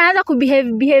 nikaona anaanza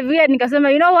kubehave weird.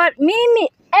 Nikasema, you know what? Mimi,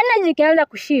 energy kaanza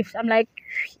kushift. I'm like,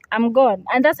 I'm gone.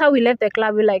 And that's how we left the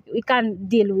club. We're like, we can't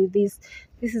deal with this.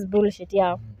 This is bullshit,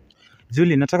 yeah.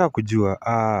 Julie, nataka kujua,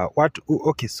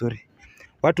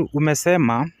 watu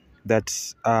umesema that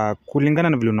kulingana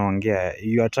na vile unaongea,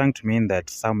 you are trying to mean that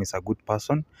Sam is a good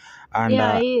person. And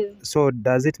yeah, he is. So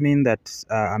does it mean that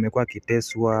amekuwa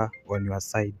kiteswa on your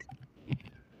side?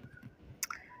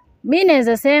 Mimi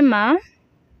naweza sema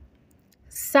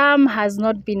Sam has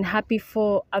not been happy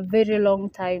for a very long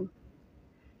time.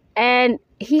 And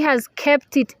he has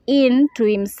kept it in to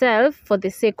himself for the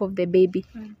sake of the baby.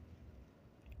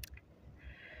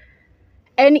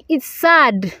 And it's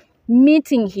sad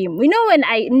meeting him. You know, when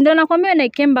I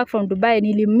came back from Dubai,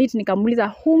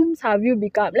 nikamuliza, whom have you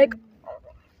become? Like,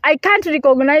 I can't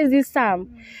recognize this Sam.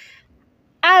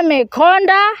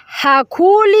 Amekonda,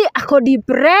 hakuli, ako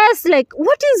depressed. Like,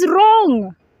 what is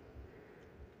wrong?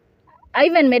 I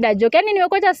even made a joke. Yani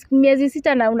nimekuja miezi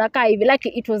 6 na unakaa hivi. Like,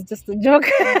 it was just a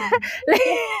joke.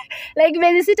 like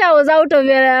miezi 6 was out of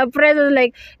your presence.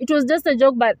 Like, it was just a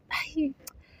joke, but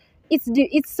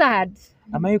it's sad.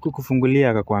 Amai kukufungulia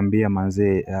akakwambia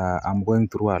manze, I'm going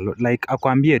through a lot. Like,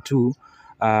 akwambie tu,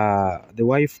 the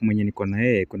wife mwenye niko na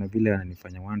yeye kuna vile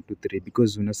ananifanya 1 2 3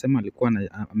 because unasema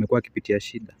amekuwa akipitia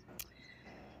shida.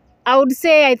 I would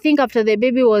say I think after the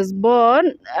baby was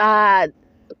born,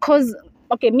 cause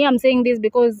okay, me, I'm saying this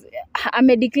because I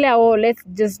may declare, oh, let's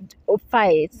just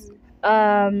fight.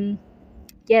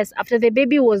 Yes, after the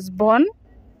baby was born,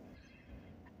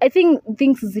 I think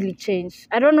things really changed.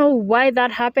 I don't know why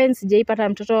that happens. Sijaipata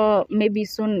mtoto, maybe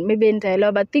soon, maybe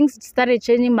nitaelewa, but things started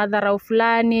changing. Madharau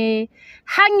fulani,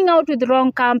 hanging out with the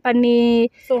wrong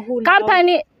company. So who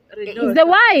company is the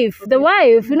wife. The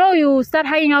wife. You know, you start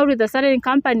hanging out with a certain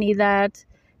company that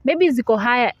maybe ziko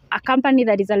higher, a company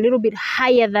that is a little bit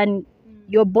higher than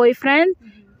your boyfriend.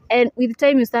 And with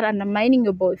time, you start undermining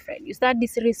your boyfriend. You start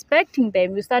disrespecting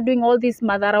them. You start doing all this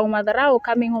madharau,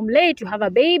 coming home late. You have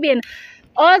a baby and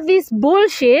all this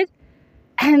bullshit.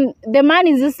 And the man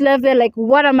is just left there like,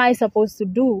 what am I supposed to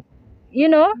do? You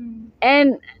know?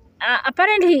 And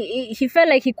apparently, he felt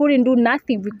like he couldn't do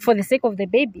nothing for the sake of the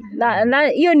baby.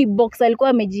 Hiyo ni box alikuwa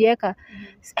amejieka.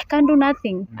 I can't do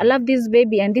nothing. I love this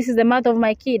baby and this is the mouth of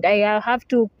my kid. I have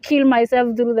to kill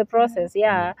myself through the process.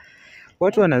 Yeah.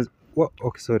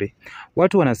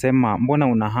 Watu wanasema mbona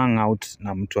una hang out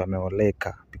na mtu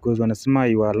ameoleka, because wanasema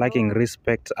you are lacking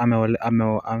respect.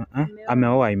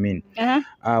 Ameoa, I mean.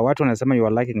 Watu wanasema you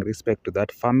are lacking respect to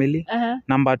that family.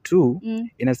 Number 2,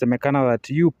 inasemekana that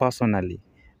you personally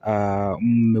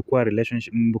mmekuwa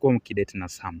relationship, mmekuwa mkidate na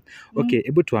Sam. Okay,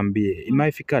 hebu tuambie,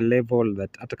 imaifika level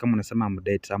that hata kama unasema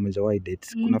mdate hamjawahi date,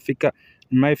 kunafika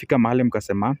imaifika mahali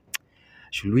mkasema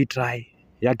should we try?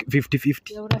 Yeah,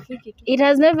 50-50. It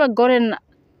has never gotten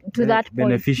to that point.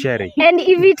 Beneficiary. And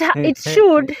if it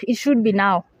should be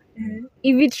now.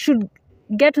 If it should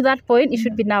get to that point, it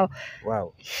should be now.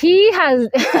 Wow. He has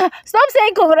stop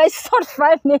saying congrats, it's not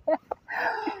funny.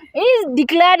 He's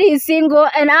declared he's single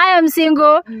and I am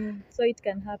single. So it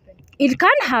can happen. It can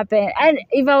happen. And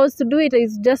if I was to do it,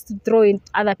 it's just to throw in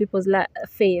other people's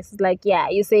face. Like, yeah,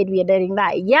 you said we are dating.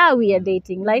 That. Yeah, we are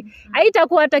dating. Like,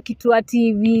 haitakuwa hata kitu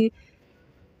ati we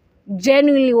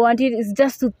genuinely want it. It's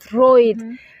just to throw it.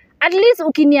 At least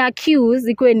ukini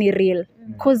accuse, ikuwe ni real.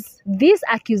 Because these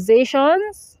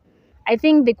accusations, I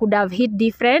think they could have hit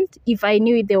different if I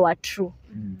knew they were true.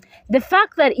 The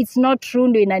fact that it's not true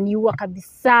ndio inaniua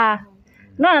kabisa.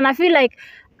 No, and I feel like,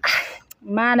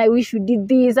 man, I wish we did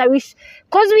this. I wish,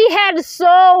 because we had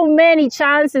so many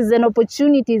chances and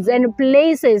opportunities and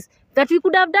places that we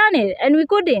could have done it and we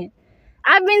couldn't.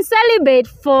 I've been celibate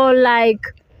for like,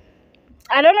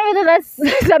 I don't know whether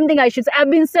that's something I should say.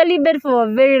 I've been celibate for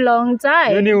a very long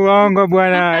time. Yoni uongo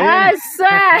bwana. I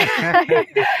swear.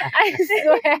 I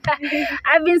swear.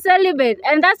 I've been celibate.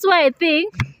 And that's why I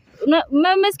think,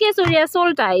 mmesikia story ya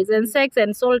soul ties and sex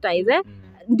and soul ties,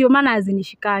 ndio maana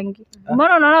hazinishikangi.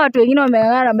 Mbona unaona watu wengine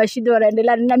wameng'ang'ana na mashida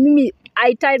wanaendelea na mimi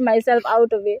I tied myself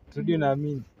out of it. Ndio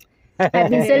naamini. I've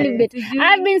been celibate.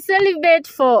 I've been celibate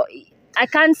for, I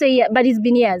can't say, but it's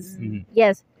been years.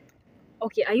 Yes.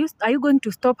 Okay, are you going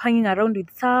to stop hanging around with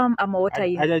Sam ama what are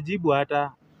you? Hajajibu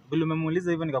hata. Vile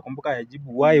umemuuliza hivyo nikakumbuka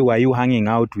hajajibu. Why were you hanging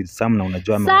out with Sam na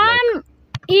unajua Sam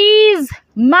is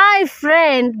my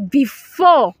friend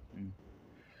before.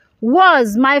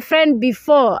 Was my friend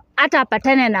before hata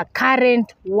apatane na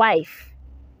current wife.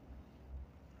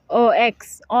 Or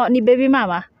ex. Or ni baby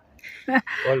mama.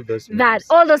 all those names.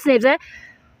 All those names,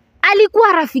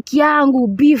 alikuwa rafiki yangu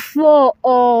before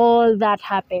all that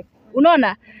happened.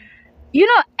 Unaona? You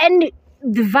know, and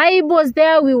the vibe was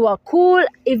there, we were cool.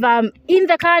 If I'm in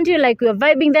the country, like we were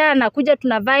vibing there, nakuja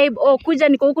tuna vibe, oh kuja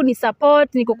niko huku ni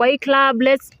support, niko kwa hii club,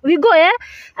 we go,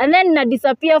 and then na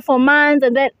disappear for months,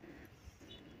 and then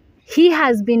he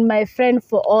has been my friend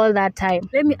for all that time.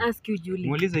 Let me ask you, Julie.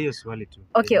 Muulize hiyo swali tu.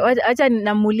 Okay, acha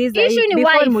namuuliza Issue ni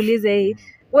before wife. muulize hii.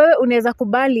 Wewe unaweza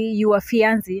kubali you are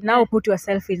fiancé, now put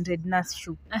yourself in Redna's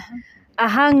shoe.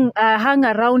 Hang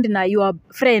around na your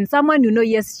friend, someone you know,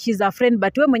 yes she's a friend,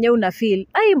 but wewe mwenyewe una feel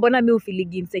mbona mimi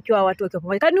ufeel insecure watu wakiwa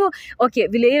pamoja. Can you, okay,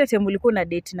 vile ile time ulikuwa na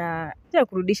date na ya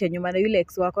kurudisha nyuma na yule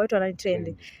ex wako, watu wana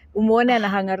trend, umuone ana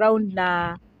hang around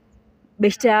na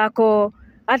best yako,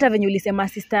 hata venye ulisema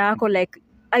sister yako, like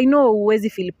I know uwezi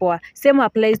feel poa. Same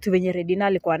applies to venye Redna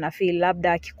alikuwa na feel,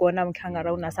 labda akikuona mkihang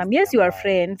around na some, yes you are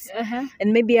friends,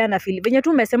 and maybe ana feel venye tu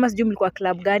umesema sijui mlikuwa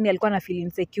club gani, alikuwa na feel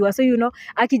insecure, so you know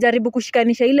akijaribu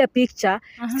kushikanisha ile picture,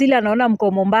 still anaona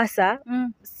mko Mombasa,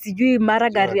 sijui mara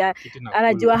gari,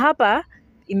 anajua hapa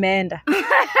imeenda.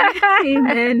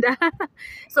 Imeenda.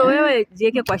 So wewe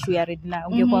jieke kwa shoe ya Redna,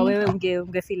 ungekuwa wewe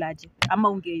unge feel aje ama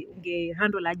unge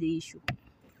handle aje issue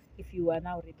if you are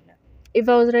now Redna? If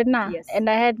I was Redna, yes, and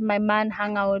I had my man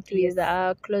hang out with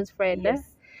a close friend, yes,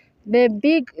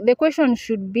 the question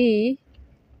should be,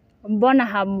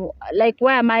 mbona like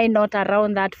why am I not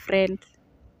around that friend?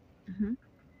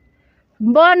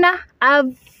 Mbona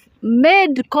I've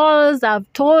made calls, I've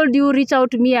told you reach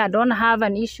out to me, I don't have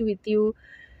an issue with you,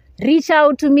 reach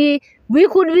out to me, we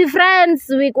could be friends,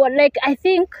 we could, like I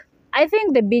think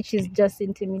the bitch is just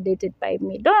intimidated by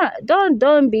me.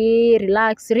 Don't be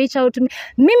relaxed. Reach out to me.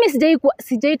 Mimi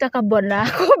sijaitaka bwana.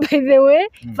 By the way,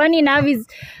 funny enough is,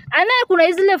 and then kuna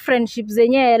izile friendships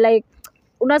zenye like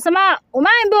unasema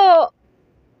umaimbo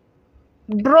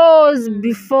bros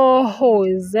before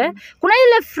hoes. Kuna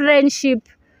ile friendship,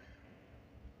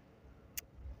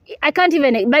 I can't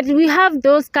even, but we have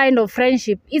those kind of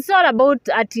friendship. It's not about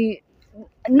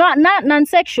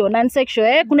non-sexual,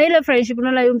 kuna ile friendship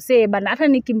unaona yule msee bana, hata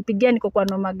nikimpigia niko kwa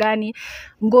noma gani,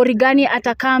 ngori gani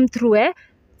ata come through,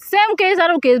 same case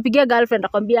hata ukipigia girlfriend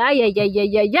akwambia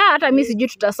hata mimi sijui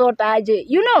tutasota aje,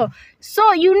 you know. So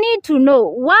you need to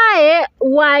know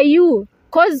why you,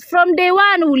 cause from day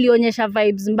one ulionyesha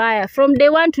vibes mbaya, from day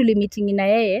one tulimeeting na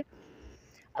yeye,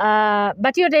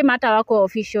 but hiyo time hata wako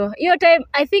official. Hiyo time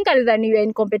I think alidhani you were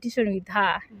in competition with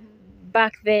her.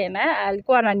 Back then,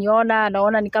 alikuwa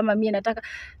anaona ni kama mimi nataka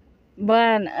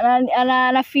bwana,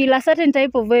 ana feel a certain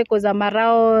type of way because I'm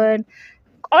around.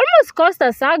 Almost caused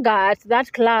a saga at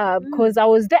that club because I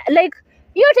was there. Like,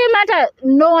 you time matter,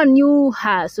 no one knew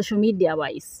her social media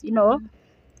wise, you know.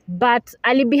 but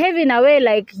Ali behave in a way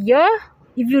like, yo,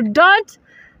 if you don't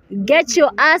get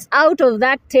your ass out of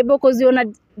that table, because you're on a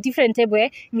different table,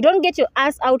 if you don't get your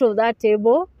ass out of that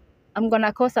table, I'm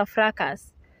gonna cause a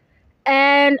fracas.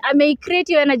 And I may create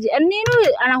your energy. And you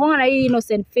know, anakuanga na hii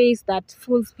innocent face that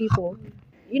fools people.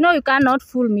 You know, you cannot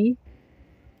fool me.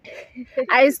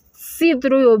 I see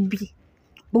through your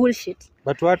bullshit.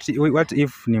 But what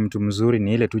if ni mtu mzuri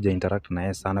ni ile tuja interact na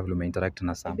yeye sana vile interact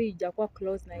na Sam? Maybe jakuwa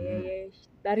close na yeye.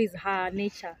 That is her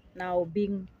nature. Now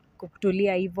being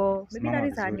kutulia hivyo. Maybe that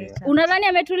is her nature. Unadhani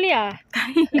ametulia?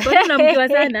 Bado namjua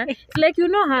sana. It's like you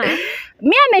know her.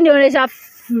 Mimi amenionyesha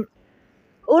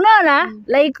unaona,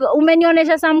 like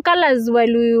umenionyesha some colors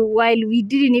while we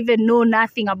didn't even know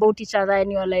nothing about each other,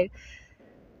 and you're like,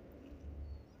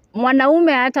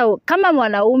 mwanaume hata kama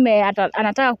mwanaume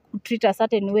anataka kutreat a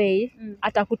certain way,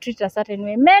 atakutreat a certain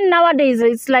way. Men nowadays,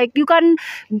 it's like you can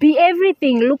be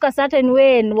everything, look a certain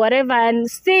way and whatever, and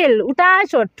still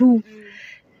utaachwa tu.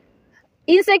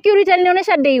 Insecurity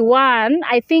alionyesha day one,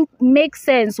 I think makes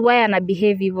sense why ana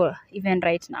behave evil even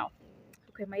right now.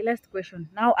 Okay, my last question.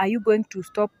 Now, are you going to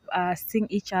stop seeing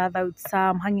each other with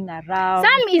Sam, hanging around?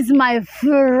 Sam is my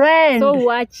friend. So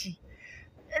watch.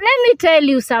 Let me tell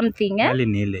you something, Hali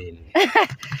ni ile.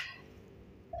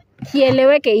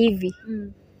 Kieleweke hivi.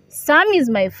 Sam is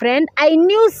my friend. I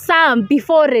knew Sam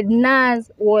before Redna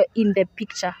were in the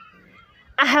picture.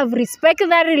 I have respected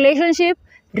that relationship.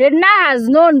 Redna has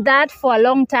known that for a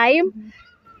long time.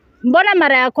 Mbona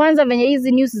mara ya kwanza venye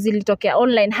hizi news zilitokea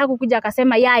online hakukuja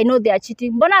akasema yeah, I know they are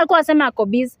cheating. Mbona alikuwa asema ako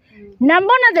busy? Na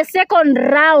mbona the second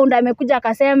round amekuja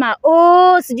akasema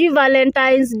oh, sijui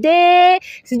Valentine's Day,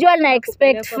 sijui ana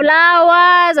expect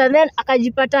flowers, and then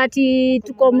akajipata ati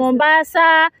tuko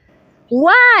Mombasa.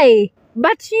 Why?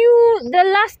 But you, the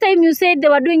last time you said they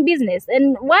were doing business,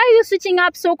 and why are you switching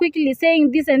up so quickly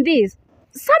saying this and this?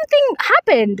 Something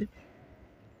happened.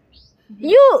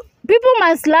 You people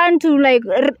must learn to like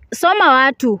soma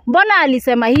watu. Mbona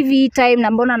alisema hivi time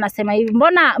na mbona anasema hivi?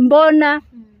 Mbona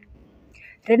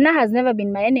Redna has never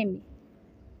been my enemy.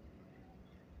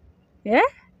 Yeah?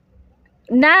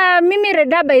 Na mimi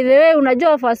Redna, by the way, unajua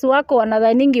wafuasi wako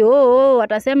wanadhaningi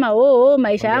watasema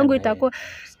maisha yangu itakuwa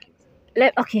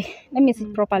okay, let me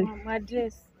sit properly.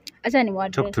 Acha ni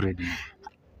address. Talk to Redna.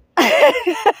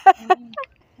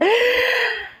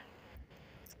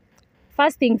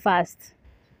 First thing first.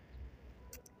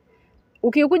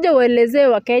 Ukikuja uelezee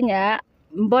wa Kenya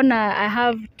mbona I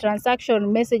have transaction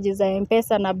messages za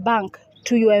M-Pesa na bank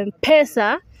to your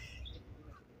M-Pesa,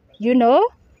 you know,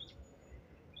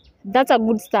 that's a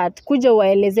good start. Kuja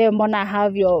uelezee mbona I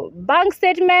have your bank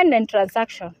statement and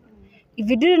transaction. If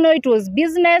you didn't know it was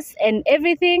business and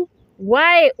everything,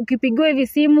 why ukipigiwa hivi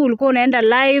simu ulikuwa unaenda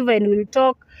live and we'll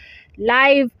talk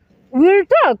live? We'll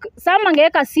talk. Sama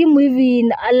angeweka simu hivi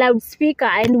in a loudspeaker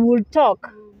and we'll talk.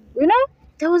 You know,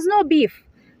 there was no beef.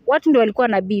 Watu ndio walikuwa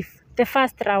na beef the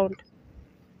first round.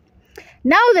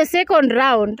 Now the second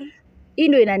round, hii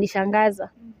ndio inanishangaza.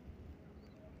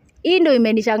 Hii ndio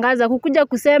imenishangaza kukuja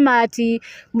kusema ati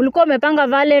mlikuwa mmepanga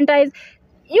Valentine's.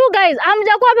 You guys,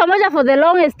 hamjakuwa pamoja for the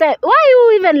longest time. Why are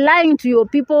you even lying to your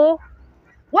people?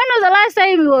 When was the last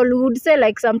time you all would say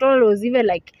like some Tollad was even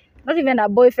like not even a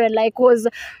boyfriend, like was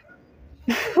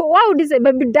what would you say,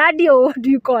 baby daddy, or what do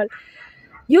you call?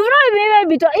 You've not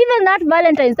even even that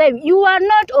Valentine's time, you are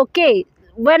not okay.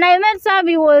 When I met Sam,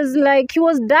 he was like, he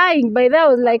was dying. By that, I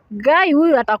was like, guy,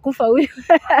 huyu atakufa huyu.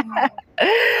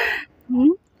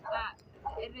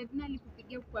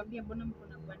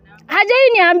 Hajai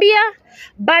niambia,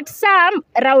 but Sam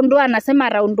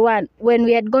round one, when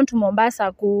we had gone to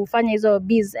Mombasa kufanya hizo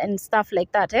biz and stuff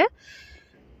like that,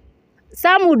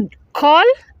 Sam would call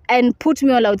and put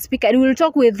me on loudspeaker and we'll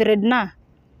talk with Redna.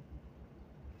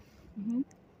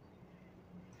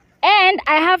 And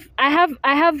I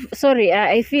have sorry,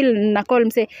 I feel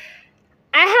Nicole say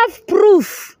I have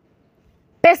proof.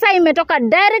 Pesa imetoka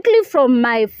directly from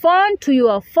my phone to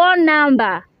your phone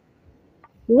number.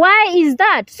 Why is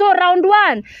that? So round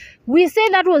one, we say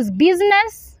that was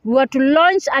business. We were to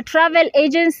launch a travel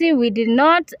agency. We did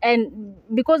not, and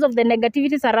because of the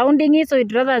negativity surrounding it, so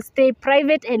we'd rather stay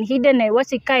private and hidden and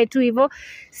watch it kai tu hivyo.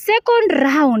 Second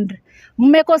round,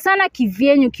 mmekosana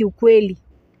kivyenyu kiukweli.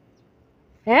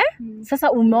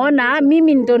 Sasa umeona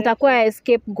mimi ndo nitakuwa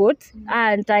scapegoat,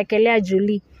 nitaekelea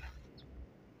Julie.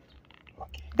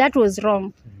 That was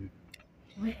wrong.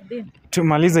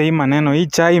 Tumalize hii maneno. Hii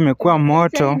chai imekuwa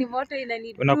moto.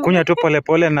 Unakunywa tu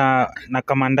polepole na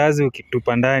kamandazi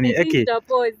ukitupa ndani. Eki,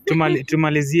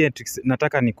 tumalizie.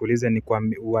 Nataka nikuulize ni kwa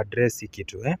uaddress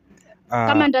kitu.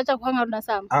 Kama nitaacha kuhanga na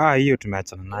Sam. Hiyo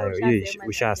tumeachana nayo. Hiyo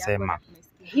ushasema.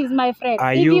 He's my friend.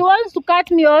 Are If you- he wants to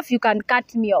cut me off, you can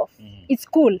cut me off. It's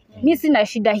cool. Mi sina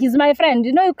shida. He's my friend.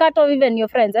 You know, you cut off even your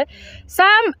friends.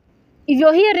 Some, if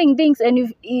you're hearing things and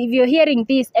if you're hearing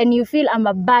this and you feel I'm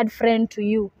a bad friend to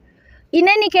you, in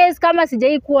any case, kama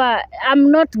sijai kuwa, I'm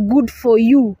not good for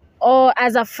you or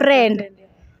as a friend,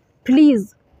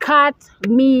 please cut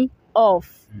me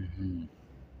off.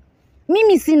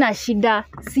 Mimi sina shida,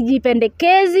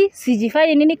 sijipendekezi,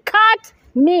 sijifanye nini, cut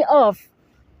me off.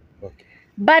 Okay.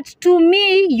 But to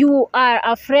me, you are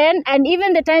a friend, and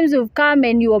even the times you've come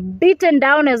and you were beaten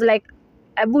down as like,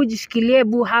 Abu jishikilie,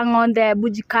 Abu hang on there, Abu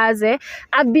jikaze,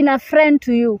 I've been a friend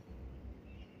to you.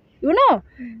 You know?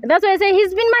 That's why I say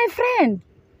he's been my friend.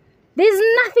 There's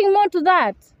nothing more to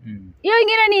that. Hiyo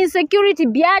ingine ni insecurity,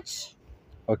 biatch.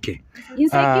 Okay.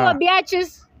 Insecure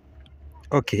biatches.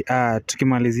 Okay,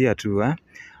 tukimalizia tu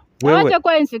Wacha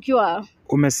kuwa insecure.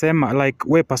 umesema like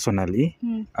we personally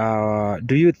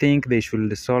do you think they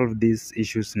should solve these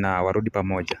issues na warudi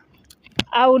pamoja?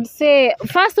 I would say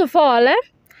first of all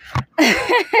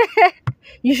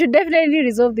you should definitely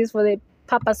resolve this for the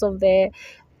purpose of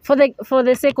for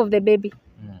the sake of the baby.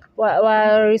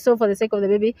 Resolve for the sake of the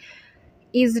baby.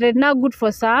 Is Redna good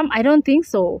for Sam? I don't think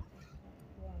so.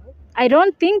 I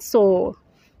don't think so.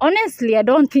 Honestly, I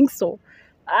don't think so.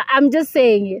 I'm just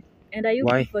saying it. And are you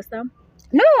Why? good for Sam?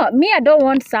 No, me, I don't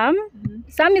want Sam.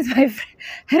 Sam is my friend.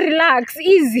 Relax,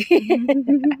 easy.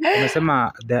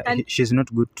 Umesema that she's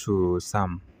not good to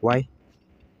Sam. Why?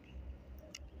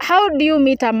 How do you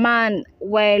meet a man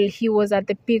while he was at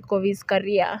the peak of his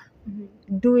career,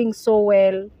 doing so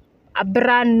well, a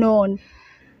brand known,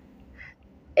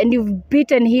 and you've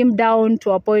beaten him down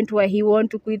to a point where he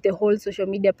wants to quit the whole social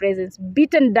media presence,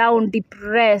 beaten down,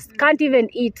 depressed, can't even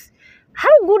eat. How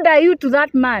good are you to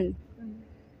that man?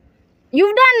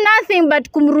 You've done nothing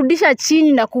but kumrudisha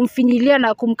chini na kumfinyilia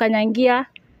na kumkanyangia.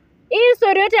 Hii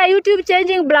story yote ya YouTube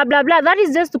changing blah blah blah, that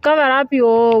is just to cover up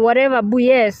your whatever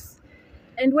BS.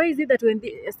 And why is it that when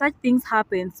such things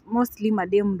happens, mostly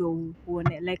madem ndo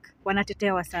huone like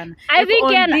wanatetewa sana? I think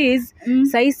on yana- this,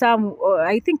 sahi Sam,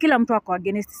 I think kila mtu ako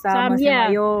against Sam, Sam, asema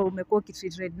yeah. yo umekuwa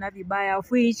ukitreat Redna vibaya,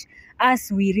 of which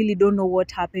us we really don't know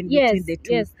what happened between the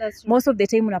two. Yes, that's true. Most of the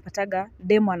time unapataga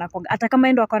demo anakonga hata kama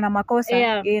yeye ndo akona makosa,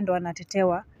 Yeah. yeye ndo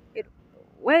anatetewa.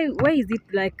 Why is it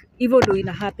like hivyo ndo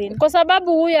ina happen? Kwa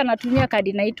sababu huyu anatumia kadi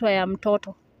inaitwa ya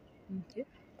mtoto. Okay.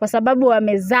 Kwa sababu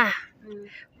amezaa.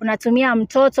 Unatumia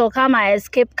mtoto kama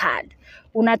escape card.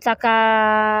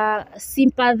 Unataka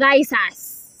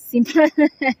sympathizers.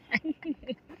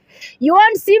 You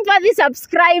want sympathy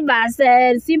subscribers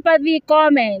and sympathy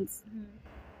comments.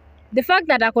 The fact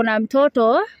that akona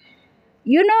mtoto,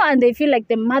 you know, and they feel like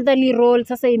the motherly role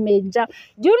sasa imeja.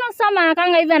 Do you know some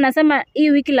anakanga hivi anasema hii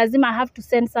wiki lazima I have to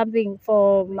send something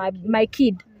for my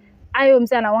kid. Ayo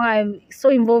mse anakuanga I'm so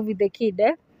involved with the kid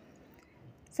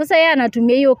Sasa yeye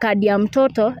anatumia hiyo kadi ya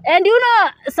mtoto. And you know,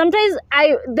 sometimes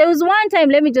there was one time,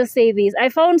 let me just say this. I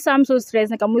found Sam so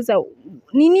stressed. Nikamuuliza,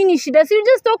 nini shida? So you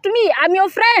just talk to me. I'm your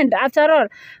friend after all.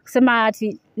 Kusema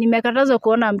ati nimekatazwa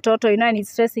kuona mtoto, you know, and it's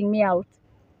stressing me out.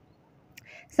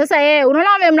 Sasa yeye,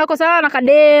 unaona wame mnakosana na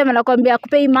kadem, anakuambia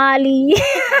kupei mali.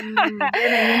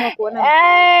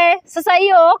 Sasa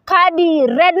hiyo kadi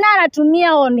Redna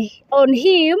anatumia on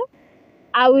him.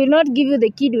 I will not give you the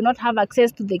kid, you will not have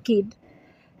access to the kid.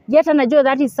 Yet anajua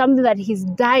that is something that he's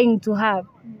dying to have.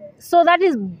 So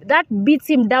that beats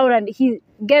him down and he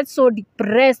gets so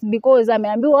depressed because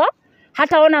ameambiwa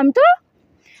hataona mtu.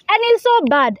 And it's so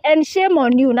bad and shame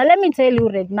on you. Now let me tell you,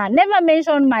 Redna, never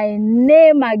mention my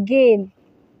name again.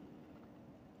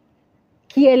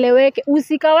 Kieleweke.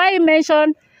 Usikawai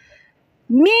mention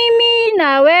mimi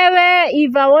na wewe.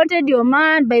 If I wanted your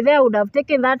man, by then I would have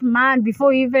taken that man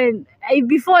before even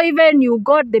you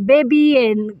got the baby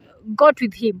and got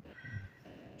with him.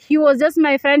 He was just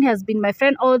my friend, has been my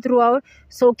friend all throughout.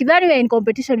 So kidhani we are in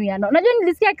competition, we are not. Najua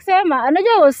nilisikia akisema,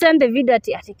 najua I was sent the video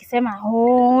ati akisema,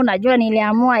 oh, najua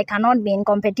niliamua I cannot be in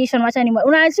competition. Wacha ni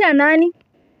unaachia nani?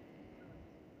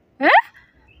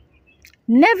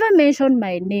 Never mention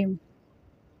my name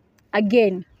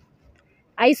again.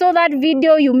 I saw that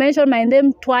video, you mentioned my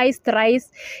name twice, thrice.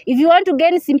 If you want to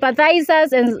gain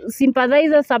sympathizers and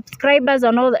sympathizer subscribers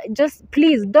and all that, just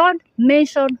please don't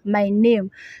mention my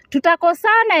name.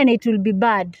 Tutakosana and it will be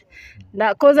bad.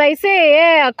 Because I say,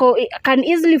 yeah, I can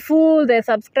easily fool the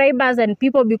subscribers and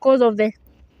people because of the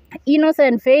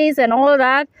innocent face and all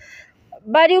that.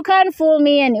 But you can't fool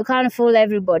me and you can't fool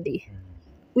everybody.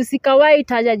 Usikawai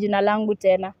taja jina langu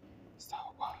tena.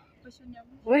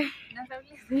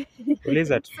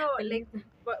 Uliza tu. So like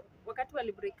wakati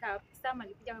wali break up, Sam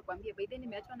alikuja akakwambia by then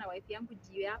nimeachwa na wife yangu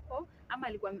juu yako, ama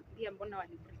alikwambia mbona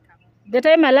wali break up? The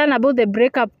time I learned about the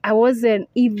breakup, I wasn't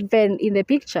even in the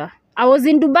picture. I was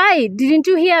in Dubai. Didn't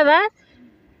you hear that?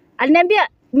 Aliniambia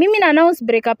mimi na announce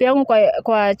breakup yangu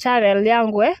kwa channel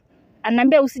yangu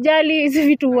Ananiambia usijali hizi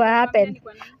vitu happen.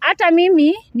 Hata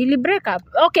mimi nili break up.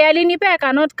 Okay, alinipea I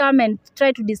cannot come and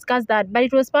try to discuss that, but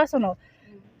it was personal.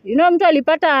 You know, mtu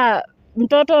alipata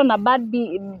mtoto na bad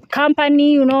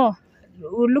company, you know,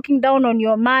 looking down on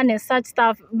your man and such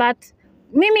stuff, but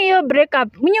mimi hiyo break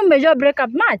up, mimi umejua break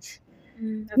up much.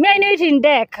 Me I knew it in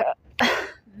deck.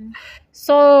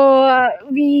 So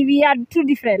we are two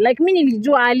different. Like mimi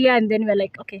nilijua earlier and then we were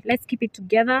like, okay, let's keep it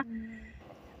together.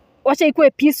 Wacha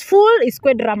ikuwe peaceful,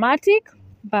 isikuwe dramatic,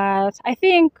 but I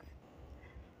think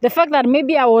the fact that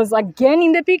maybe I was again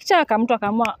in the picture, mtu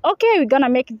akamua, okay, we're gonna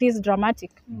make this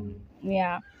dramatic.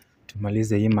 Yeah.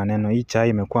 Tumalize hii maneno, hii chai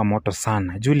imekuwa moto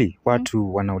sana. Julie,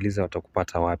 watu wanauliza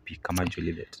watakupata wapi kama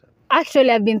Julie Letter?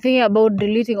 Actually, I've been thinking about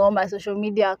deleting all my social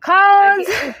media accounts.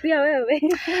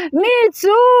 Me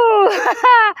too.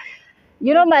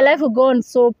 You know, my life will go on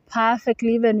so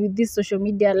perfectly even with this social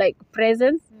media like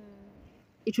presence.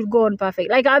 It would go on perfect.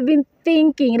 Like I've been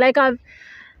thinking, like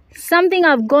something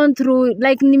I've gone through,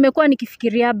 like nimekuwa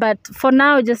nikifikiria, but for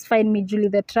now just find me Julie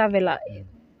the Traveler.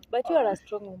 But you are a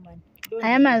strong woman.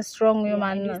 I am a strong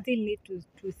woman. You still need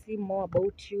to see more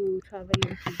about you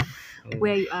traveling to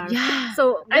where you are. Yeah.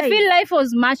 So I feel life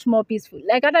was much more peaceful.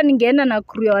 Like hata ningeenda na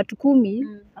crew ya watu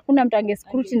 10, hakuna mtu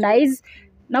angescrutinize.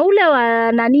 Na ule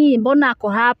wa nani mbona ako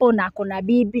hapo na ako na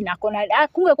bibi na ako na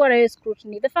kungekuwa na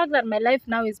scrutiny. The fact that my life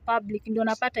now is public ndio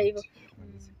napata hivyo.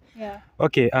 Yeah.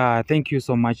 Okay, thank you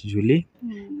so much Julie.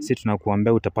 Sisi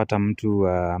tunakuombea utapata mtu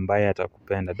ambaye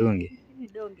atakupenda donge.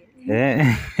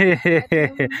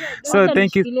 So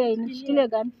thank you.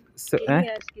 So,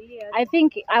 I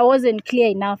think I wasn't clear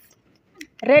enough.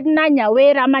 Redna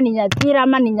Nyawera ama ni Nyathira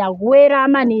ama ni Nyagwera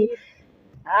ama ni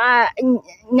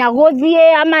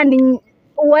Nyagodhie ama ni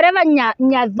whatever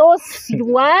those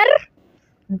you are,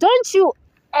 don't you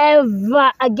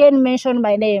ever again mention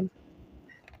my name.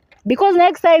 Because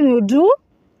next time you do,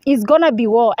 it's gonna be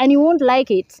war and you won't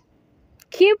like it.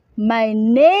 Keep my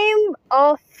name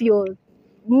off your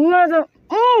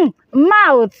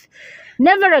mouth.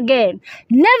 Never again.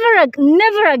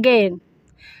 Never again.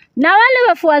 Na wale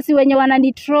wafuasi wenye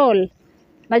wananitroll,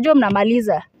 najua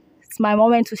mnamaliza. It's my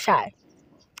moment to shine.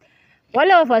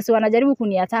 Wale wafuasi wanajaribu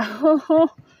kuniata.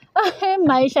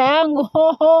 Maisha yangu.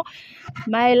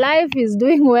 My life is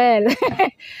doing well.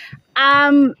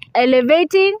 I'm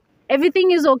elevating.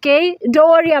 Everything is okay. Don't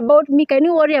worry about me. Can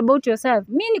you worry about yourself?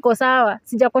 Mi niko sawa.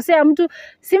 Sijakosea mtu.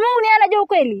 Si Mungu ni anajua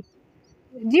ukweli.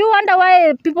 Do you wonder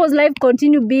why people's life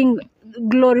continue being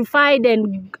glorified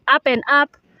and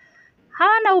up?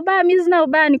 Hawana ubaya, mimi sina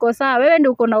ubaya, niko sawa. Wewe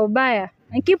ndio uko na ubaya.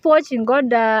 And keep watching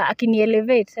God akini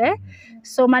elevate,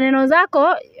 So maneno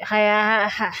zako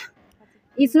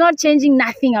it's not changing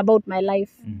nothing about my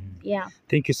life. Yeah.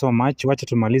 Thank you so much. Wacha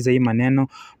tumalize hii maneno.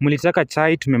 Mlitaka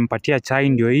chai, tumempatia chai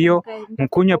ndio hiyo.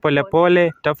 Mkunywe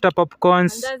polepole, tafuta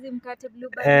popcorns. Andazi, mkate,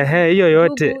 blueberry. Hiyo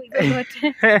yote.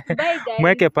 Bye guys.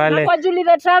 Mweke pale. Na kwa Julie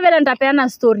the Traveler nitapeana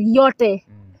story yote.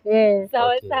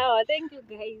 Sawa. Thank you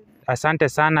guys. Asante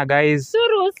sana guys.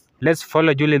 Turus. Let's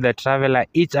follow Julie the Traveler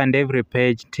each and every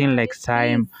page till next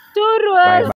time. Turus. Bye.